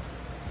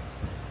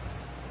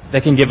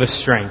that can give us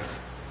strength.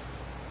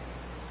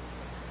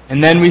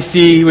 And then we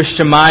see with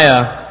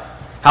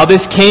Shemaiah how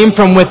this came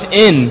from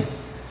within.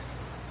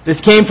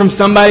 This came from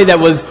somebody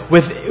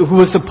who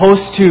was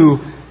supposed to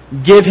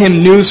give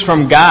him news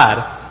from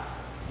God.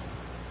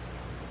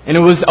 And it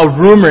was a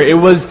rumor. It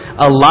was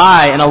a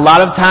lie. And a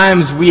lot of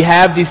times we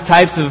have these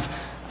types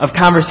of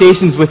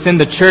conversations within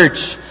the church.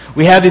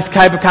 We have these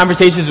type of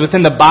conversations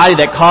within the body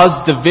that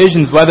cause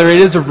divisions, whether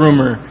it is a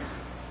rumor.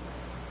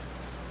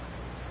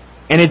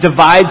 And it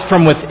divides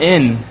from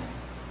within.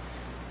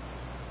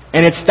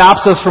 And it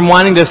stops us from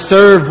wanting to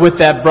serve with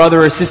that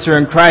brother or sister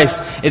in Christ.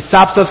 It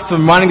stops us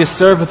from wanting to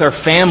serve with our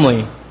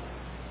family.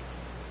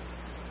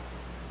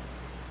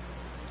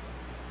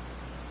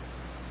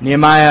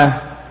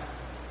 Nehemiah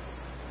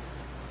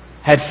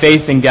had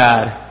faith in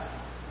God.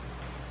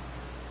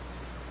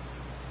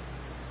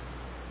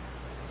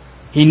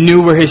 He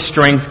knew where his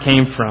strength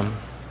came from.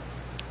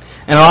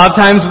 And a lot of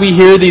times we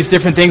hear these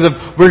different things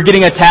of we're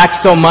getting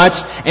attacked so much,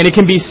 and it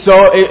can be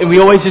we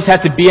always just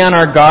have to be on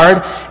our guard,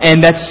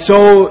 and that's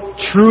so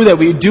true that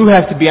we do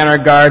have to be on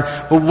our guard.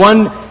 But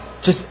one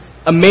just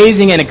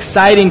amazing and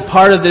exciting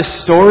part of this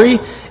story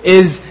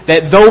is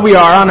that though we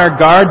are on our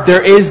guard,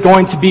 there is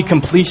going to be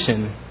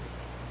completion.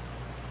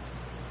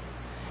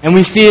 And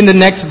we see in the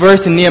next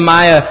verse in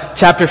Nehemiah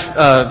chapter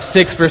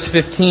 6, verse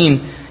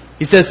 15,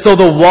 he says, "So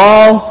the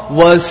wall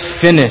was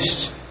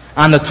finished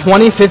on the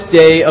 25th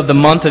day of the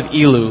month of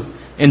Elul,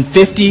 in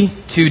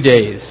 52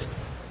 days.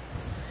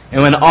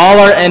 And when all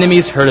our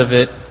enemies heard of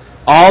it,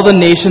 all the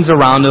nations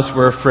around us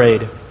were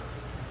afraid,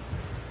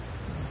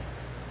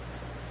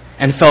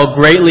 and fell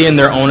greatly in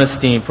their own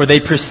esteem, for they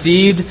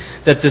perceived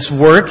that this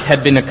work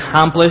had been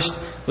accomplished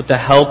with the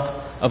help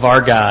of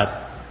our God.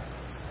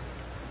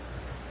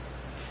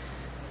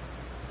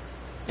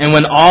 And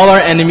when all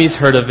our enemies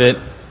heard of it,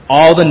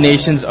 all the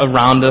nations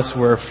around us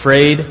were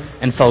afraid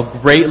and fell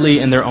greatly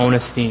in their own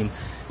esteem."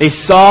 They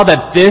saw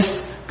that this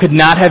could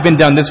not have been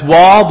done. The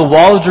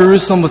wall of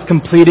Jerusalem was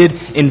completed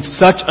in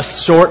such a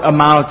short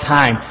amount of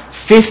time.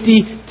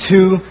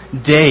 52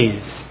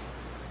 days.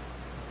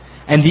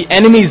 And the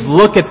enemies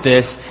look at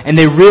this and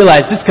they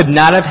realize this could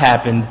not have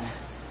happened,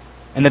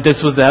 and that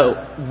this was the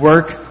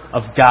work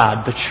of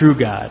God, the true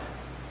God.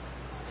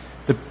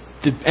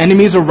 The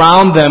enemies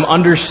around them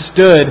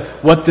understood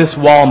what this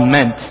wall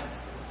meant.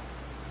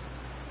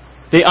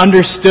 They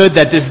understood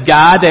that this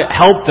God that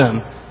helped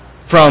them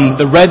from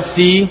the Red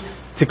Sea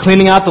to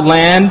cleaning out the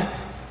land,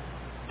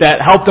 that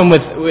helped them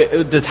with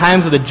the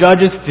times of the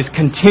judges, just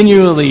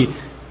continually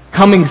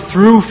coming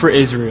through for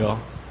Israel,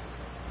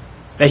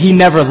 that He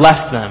never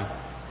left them.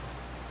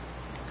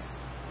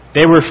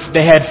 They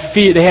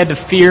had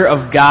the fear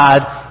of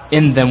God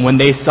in them when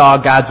they saw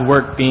God's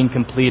work being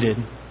completed.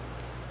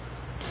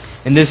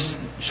 In this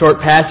short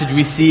passage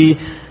we see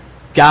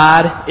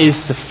God is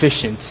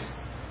sufficient.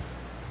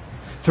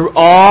 Through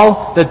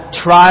all the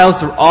trials,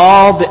 through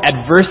all the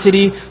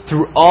adversity,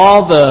 through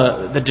all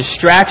the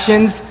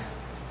distractions,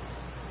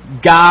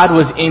 God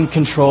was in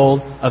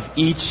control of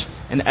each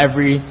and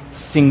every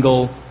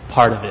single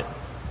part of it.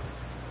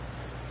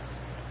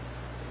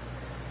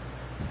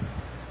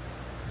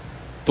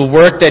 The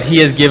work that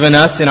He has given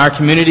us in our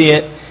community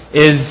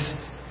is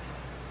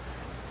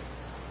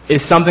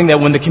something that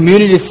when the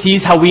community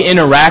sees how we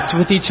interact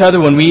with each other,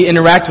 when we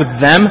interact with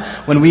them,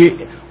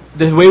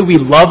 the way we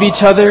love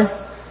each other,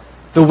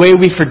 the way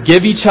we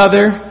forgive each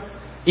other,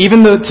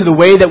 even to the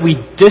way that we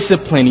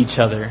discipline each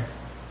other.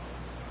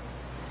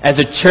 As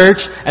a church,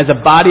 as a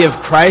body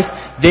of Christ,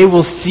 they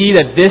will see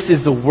that this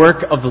is the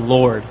work of the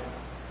Lord.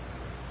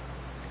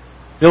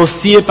 They will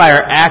see it by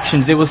our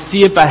actions. They will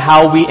see it by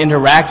how we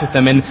interact with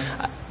them. And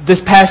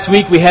this past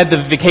week we had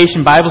the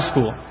Vacation Bible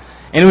School.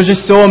 And it was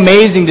just so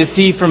amazing to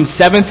see from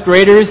 7th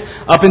graders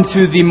up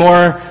into the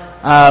more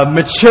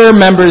mature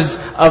members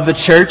of the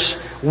church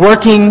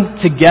working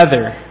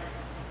together.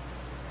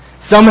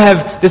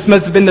 This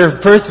must have been their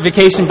first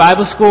Vacation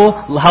Bible School,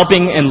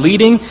 helping and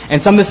leading,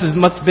 and some this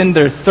must have been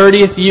their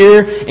 30th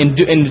year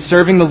in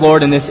serving the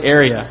Lord in this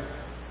area.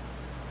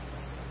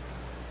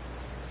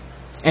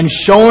 And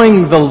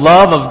showing the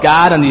love of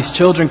God on these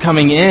children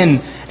coming in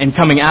and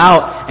coming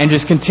out, and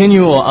just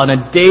continual on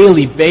a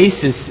daily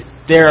basis.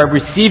 They are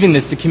receiving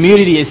this. The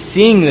community is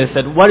seeing this,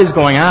 that what is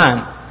going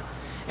on.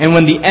 And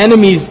when the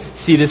enemies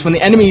see this, when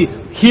the enemy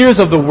hears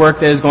of the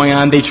work that is going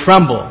on, they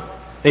tremble.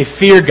 They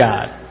fear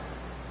God.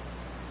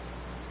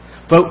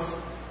 But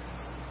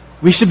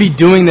we should be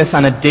doing this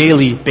on a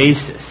daily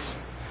basis.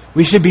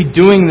 We should be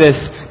doing this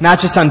not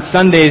just on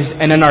Sundays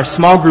and in our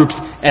small groups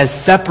as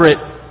separate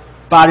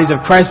bodies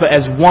of Christ, but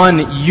as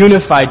one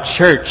unified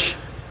church.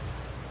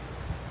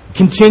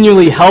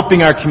 Continually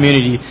helping our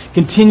community.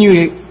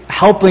 Continually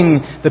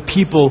helping the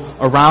people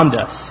around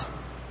us.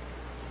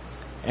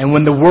 And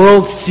when the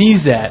world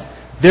sees that,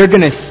 they're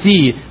going to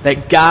see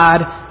that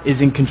God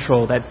is in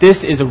control, that this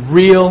is a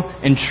real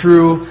and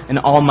true and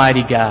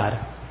almighty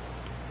God.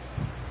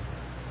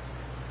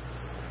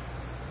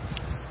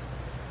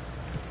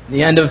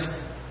 The end of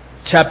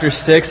chapter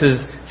 6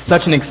 is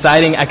such an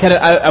exciting...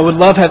 I would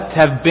love to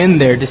have been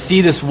there to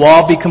see this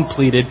wall be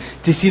completed,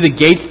 to see the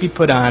gates be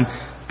put on,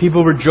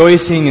 people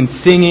rejoicing and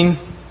singing.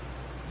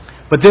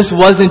 But this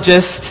wasn't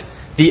just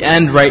the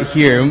end right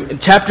here. In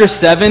chapter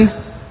 7,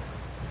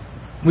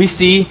 we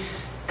see,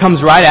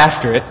 comes right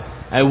after it.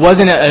 It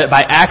wasn't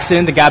by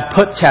accident that God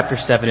put chapter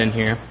 7 in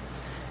here.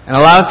 And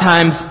a lot of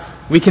times,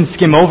 we can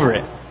skim over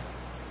it.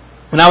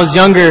 When I was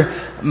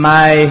younger,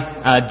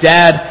 my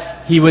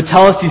dad, he would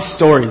tell us these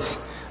stories.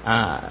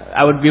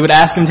 We would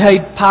ask him, "Hey,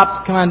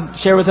 Pop, come on,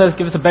 share with us,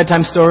 give us a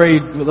bedtime story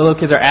the little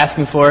kids are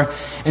asking for."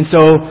 And so,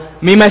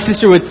 me and my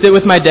sister would sit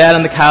with my dad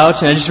on the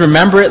couch, and I just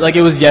remember it like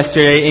it was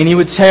yesterday, and he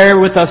would share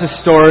with us a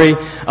story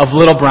of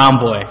Little Brown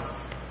Boy.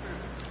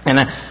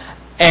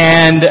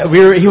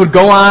 He would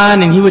go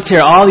on, and he would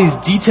share all these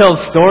detailed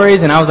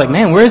stories, and I was like,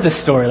 man, where is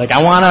this story? Like,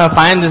 I want to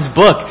find this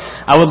book.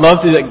 I would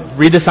love to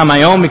read this on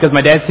my own, because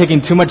my dad's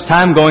taking too much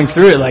time going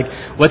through it. Like,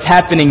 what's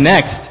happening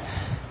next?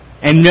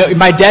 And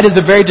my dad is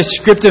a very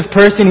descriptive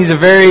person. He's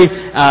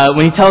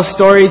when he tells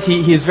stories,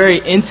 he's very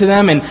into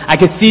them. And I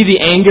could see the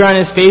anger on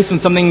his face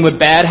when something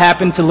bad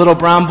happened to Little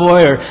Brown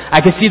Boy. Or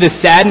I could see the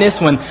sadness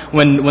when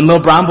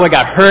Little Brown Boy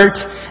got hurt.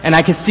 And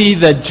I could see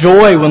the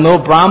joy when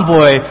Little Brown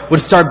Boy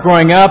would start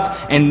growing up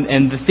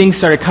and the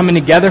things started coming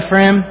together for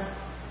him.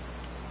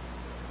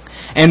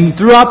 And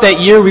throughout that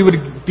year, we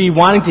would be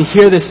wanting to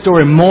hear this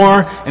story more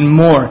and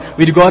more.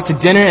 We'd go out to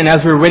dinner, and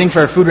as we were waiting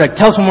for our food, we're like,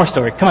 "Tell us one more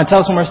story. Come on, tell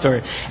us one more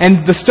story."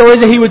 And the stories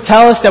that he would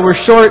tell us that were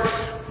short,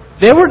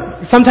 they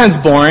were sometimes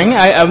boring.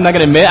 I'm not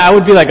going to admit. I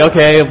would be like,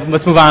 "Okay,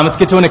 let's move on. Let's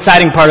get to an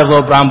exciting part of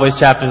Little Brown Boy's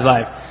chapter's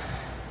life."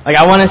 Like,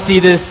 I want to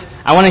see this.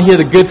 I want to hear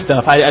the good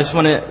stuff. I just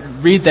want to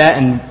read that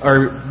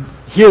or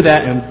hear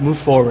that and move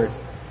forward.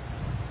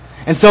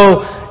 And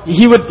so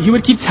he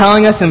would keep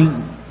telling us,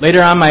 and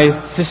later on,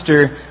 my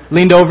sister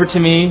leaned over to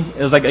me.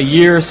 It was like a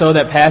year or so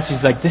that passed.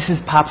 She's like, "This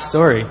is Pop's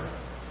story."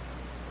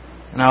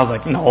 And I was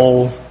like,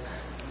 "No."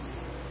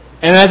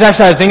 And as I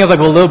started thinking, I was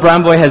like, well, Little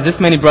Brown Boy has this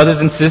many brothers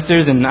and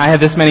sisters, and I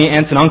have this many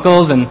aunts and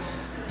uncles, and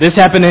this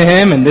happened to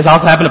him, and this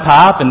also happened to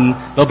Pop, and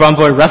Little Brown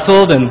Boy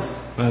wrestled, and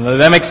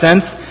that makes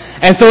sense.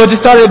 And so it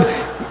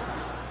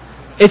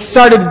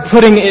started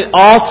putting it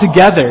all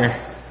together.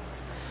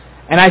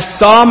 And I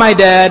saw my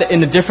dad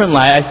in a different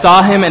light. I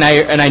saw him, and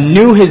I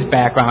knew his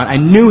background. I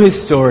knew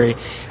his story.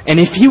 And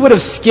if he would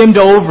have skimmed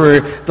over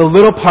the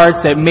little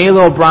parts that made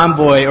Little Brown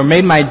Boy or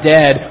made my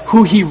dad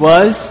who he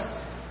was,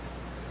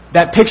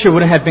 that picture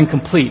wouldn't have been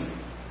complete.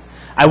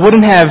 I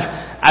wouldn't have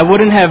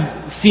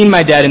seen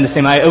my dad in the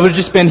same light. It would have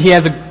just been he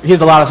has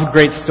a lot of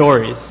great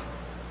stories.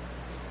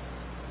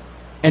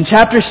 And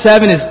chapter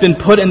 7 has been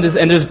put in this,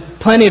 and there's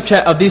plenty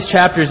of these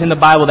chapters in the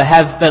Bible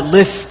that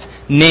list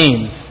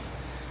names,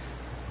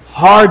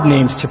 hard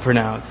names to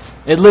pronounce.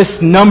 It lists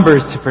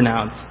numbers to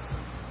pronounce.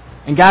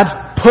 And God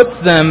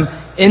puts them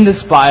in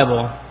this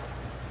Bible,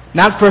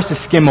 not for us to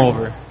skim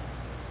over,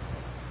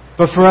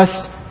 but for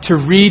us to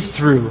read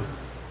through,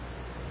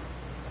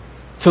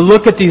 to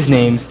look at these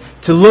names,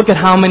 to look at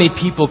how many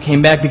people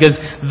came back. Because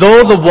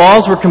though the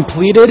walls were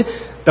completed,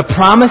 the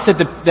promise that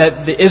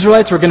the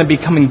Israelites were going to be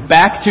coming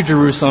back to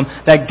Jerusalem,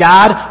 that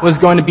God was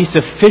going to be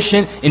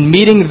sufficient in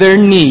meeting their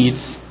needs,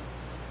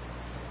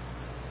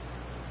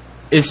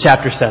 is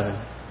chapter 7.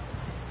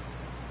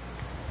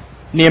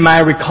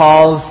 Nehemiah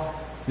recalls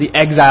the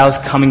exiles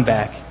coming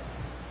back.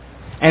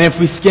 And if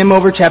we skim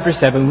over chapter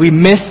 7, we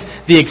miss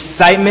the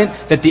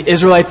excitement that the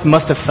Israelites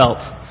must have felt.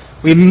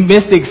 We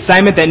miss the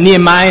excitement that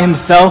Nehemiah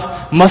himself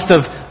must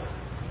have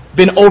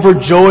been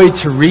overjoyed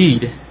to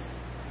read.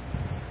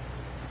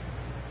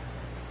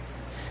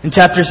 In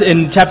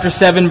chapter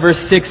 7, verse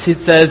 6,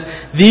 it says,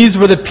 "These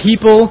were the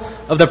people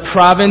of the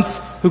province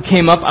who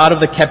came up out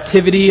of the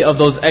captivity of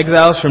those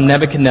exiles from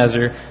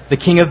Nebuchadnezzar, the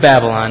king of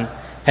Babylon,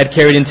 had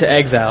carried into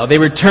exile. They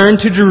returned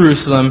to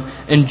Jerusalem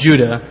and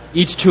Judah,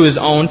 each to his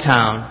own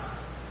town.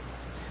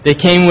 They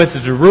came with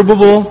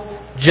Zerubbabel,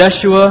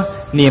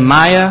 Jeshua,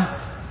 Nehemiah,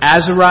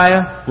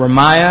 Azariah,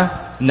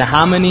 Ramiah,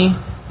 Nahamani,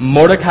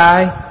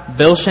 Mordecai,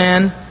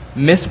 Bilshan,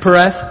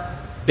 Mispereth,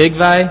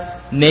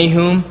 Bigvai,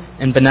 Nahum,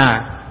 and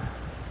Benai."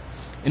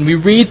 And we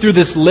read through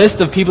this list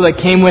of people that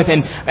came with,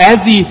 and as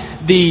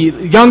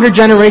the younger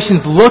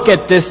generations look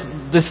at this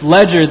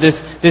ledger,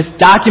 this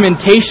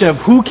documentation of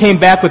who came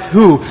back with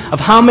who, of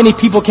how many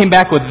people came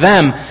back with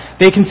them,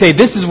 they can say,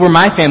 "This is where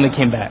my family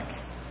came back.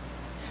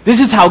 This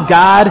is how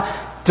God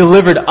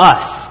delivered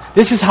us.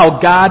 This is how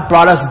God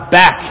brought us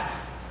back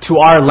to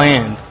our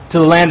land, to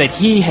the land that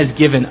He has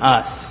given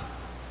us."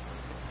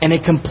 And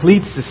it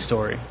completes the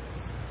story.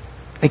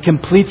 It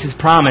completes His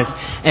promise.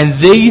 And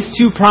these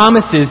two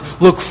promises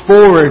look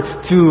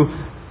forward to,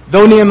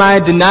 though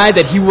Nehemiah denied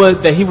that he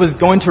was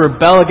going to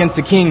rebel against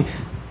the king,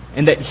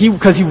 and that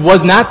because he was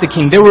not the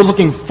king, they were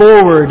looking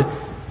forward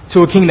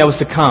to a king that was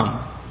to come.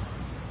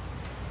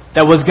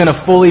 that was going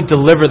to fully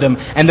deliver them.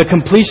 And the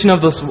completion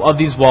of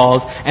these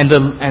walls and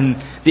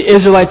the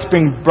Israelites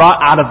being brought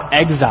out of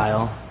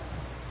exile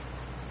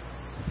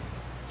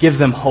gives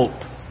them hope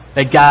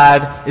that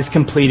God is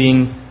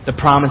completing the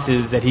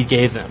promises that He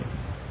gave them.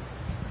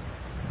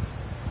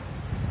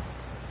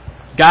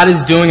 God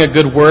is doing a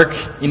good work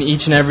in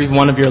each and every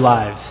one of your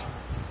lives.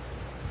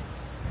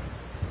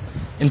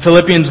 In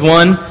Philippians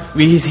 1,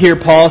 we hear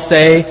Paul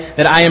say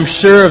that I am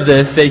sure of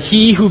this, that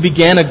He who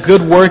began a good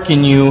work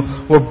in you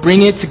will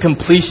bring it to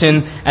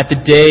completion at the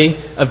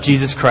day of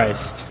Jesus Christ.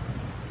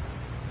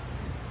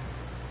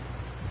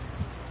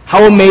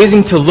 How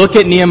amazing to look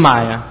at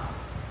Nehemiah,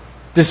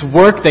 this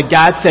work that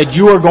God said,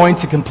 you are going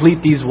to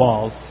complete these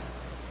walls.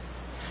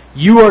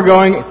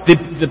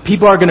 The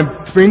people are going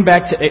to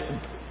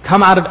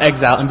come out of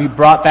exile and be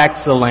brought back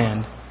to the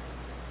land.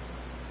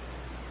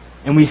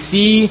 And we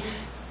see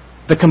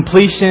the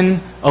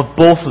completion of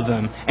both of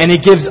them. And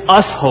it gives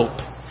us hope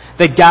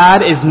that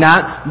God is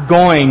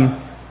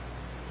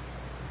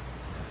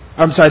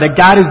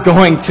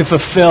going to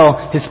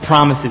fulfill His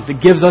promises.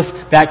 It gives us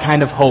that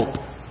kind of hope.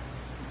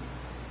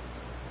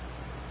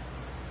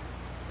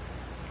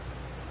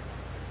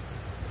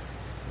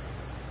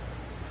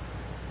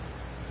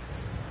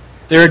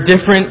 There are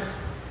different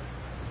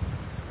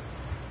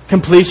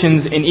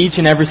completions in each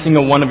and every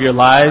single one of your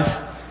lives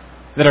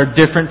that are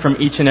different from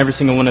each and every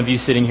single one of you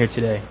sitting here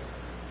today.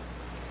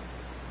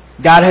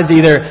 God has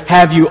either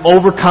have you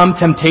overcome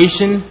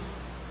temptation,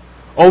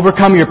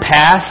 overcome your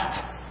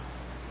past.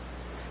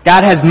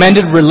 God has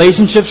mended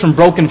relationships from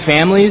broken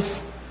families.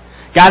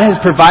 God has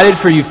provided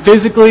for you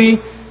physically,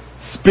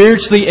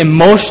 spiritually,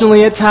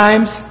 emotionally at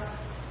times.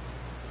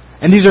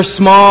 And these are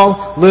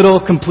small, little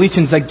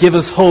completions that give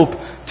us hope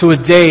to a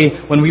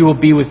day when we will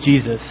be with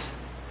Jesus.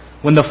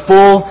 When the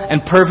full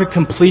and perfect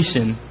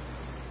completion,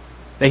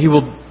 that He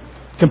will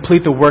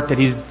complete the work that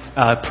He's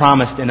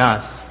promised in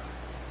us.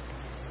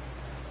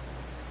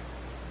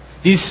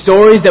 These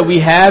stories that we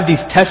have,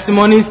 these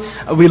testimonies,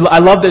 I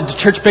love that the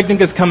church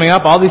picnic is coming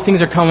up. All these things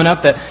are coming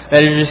up that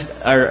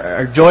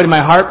are joy to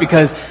my heart,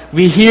 because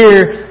we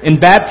hear in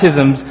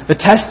baptisms the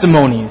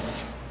testimonies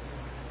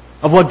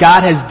of what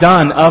God has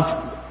done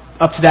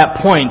up to that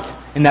point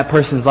in that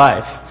person's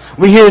life.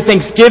 We hear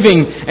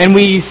Thanksgiving and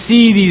we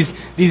see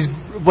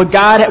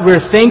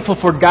we're thankful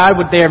for God,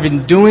 what they have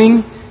been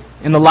doing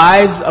in the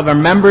lives of our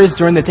members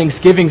during the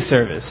Thanksgiving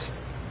service.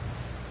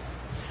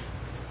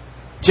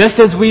 Just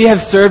as we have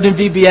served in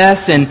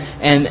VBS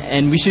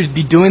and we should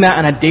be doing that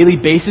on a daily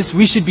basis,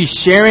 we should be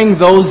sharing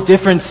those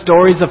different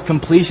stories of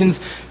completions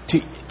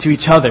to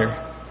each other.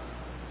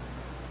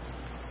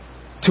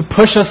 To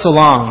push us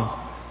along.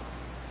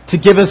 To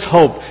give us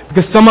hope.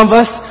 Because some of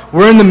us,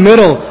 we're in the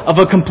middle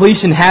of a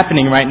completion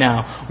happening right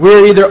now.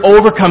 We're either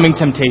overcoming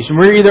temptation.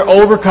 We're either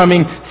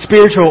overcoming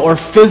spiritual or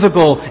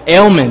physical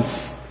ailments.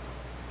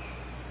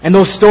 And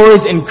those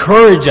stories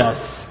encourage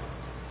us.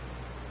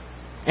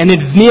 And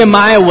as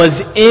Nehemiah was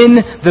in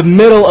the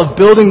middle of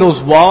building those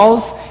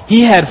walls,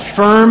 he had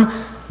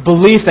firm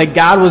belief that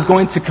God was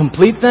going to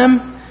complete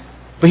them.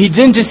 But he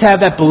didn't just have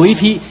that belief.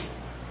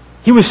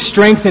 He was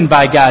strengthened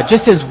by God,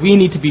 just as we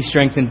need to be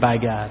strengthened by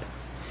God.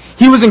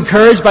 He was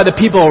encouraged by the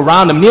people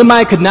around him.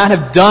 Nehemiah could not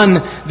have done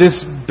this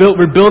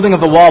rebuilding of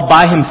the wall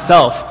by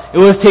himself.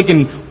 It would have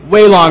taken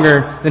way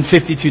longer than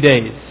 52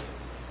 days.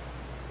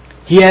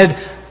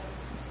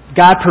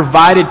 God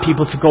provided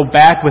people to go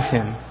back with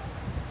him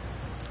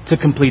to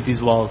complete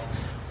these walls.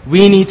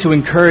 We need to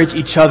encourage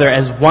each other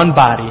as one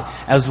body,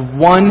 as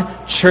one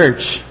church,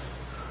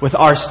 with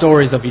our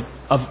stories of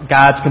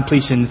God's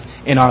completions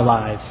in our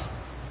lives.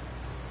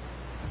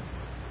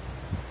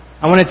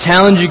 I want to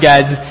challenge you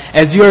guys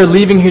as you are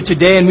leaving here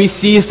today, and we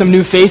see some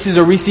new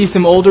faces, or we see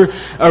some old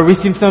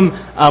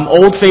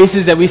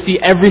faces that we see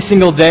every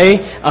single day,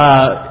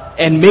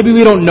 and maybe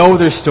we don't know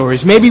their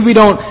stories. Maybe we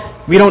don't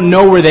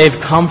know where they've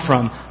come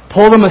from.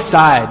 Pull them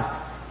aside.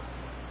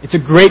 It's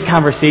a great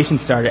conversation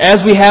starter.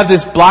 As we have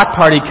this block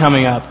party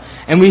coming up,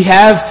 and we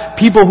have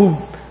people who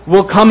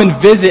will come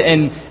and visit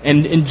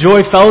and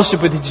enjoy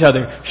fellowship with each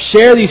other,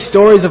 share these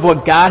stories of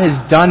what God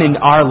has done in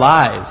our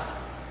lives.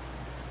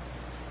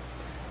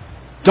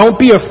 Don't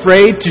be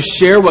afraid to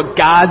share what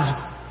God's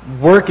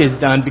work is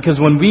done, because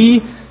when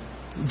we,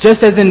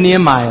 just as in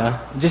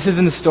Nehemiah, just as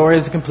in the story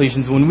of the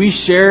completions, when we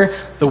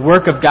share the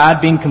work of God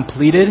being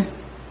completed,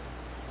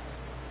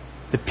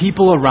 the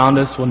people around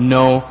us will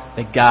know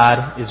that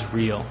God is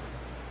real.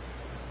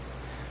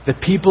 The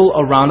people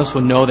around us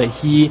will know that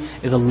He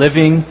is a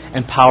living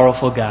and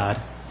powerful God.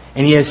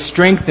 And He has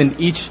strengthened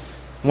each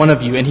one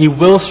of you, and He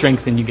will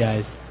strengthen you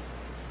guys.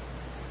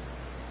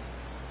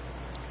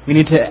 We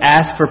need to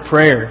ask for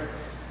prayer.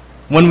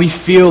 When we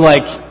feel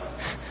like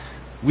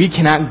we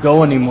cannot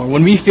go anymore,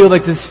 when we feel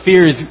like this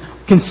fear is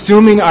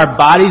consuming our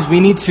bodies, we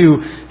need to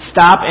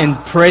stop and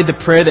pray the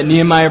prayer that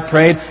Nehemiah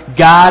prayed.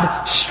 God,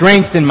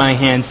 strengthen my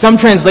hands. Some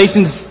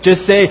translations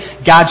just say,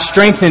 God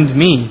strengthened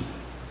me.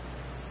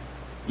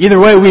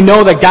 Either way, we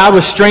know that God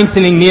was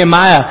strengthening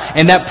Nehemiah,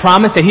 and that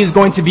promise that He's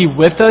going to be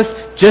with us,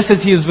 just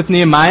as He is with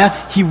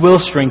Nehemiah, He will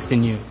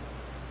strengthen you.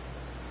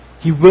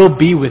 He will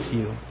be with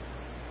you.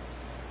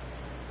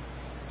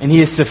 And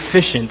He is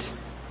sufficient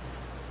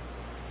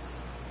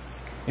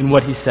in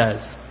what He says.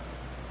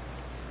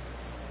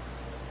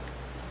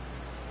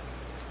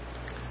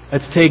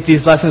 Let's take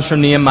these lessons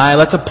from Nehemiah.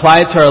 Let's apply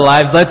it to our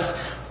lives. Let's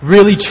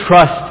really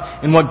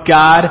trust in what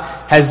God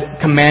has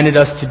commanded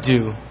us to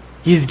do.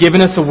 He's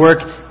given us a work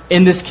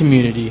in this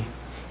community.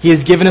 He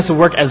has given us a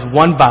work as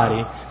one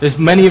body. There's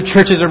many of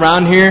churches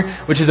around here,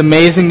 which is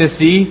amazing to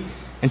see.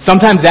 And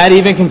sometimes that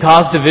even can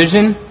cause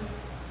division.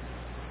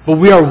 But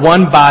we are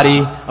one body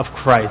of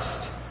Christ.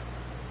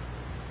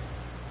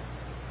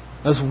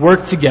 Let's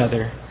work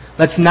together.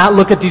 Let's not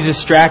look at these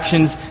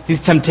distractions, these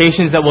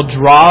temptations that will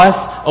draw us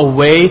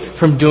away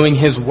from doing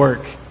His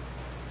work.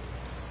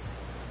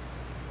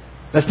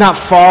 Let's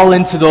not fall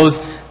into those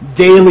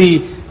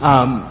daily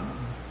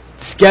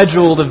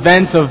scheduled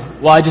events of,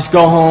 well, I just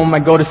go home, I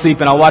go to sleep,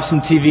 and I'll watch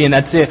some TV, and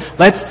that's it.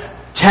 Let's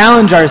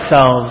challenge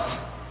ourselves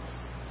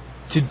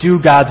to do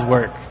God's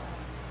work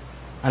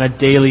on a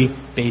daily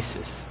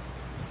basis.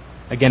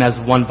 Again, as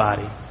one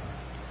body.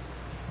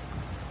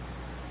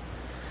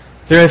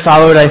 Dear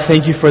Father, Lord, I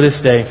thank You for this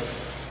day.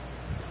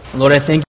 Lord, I thank You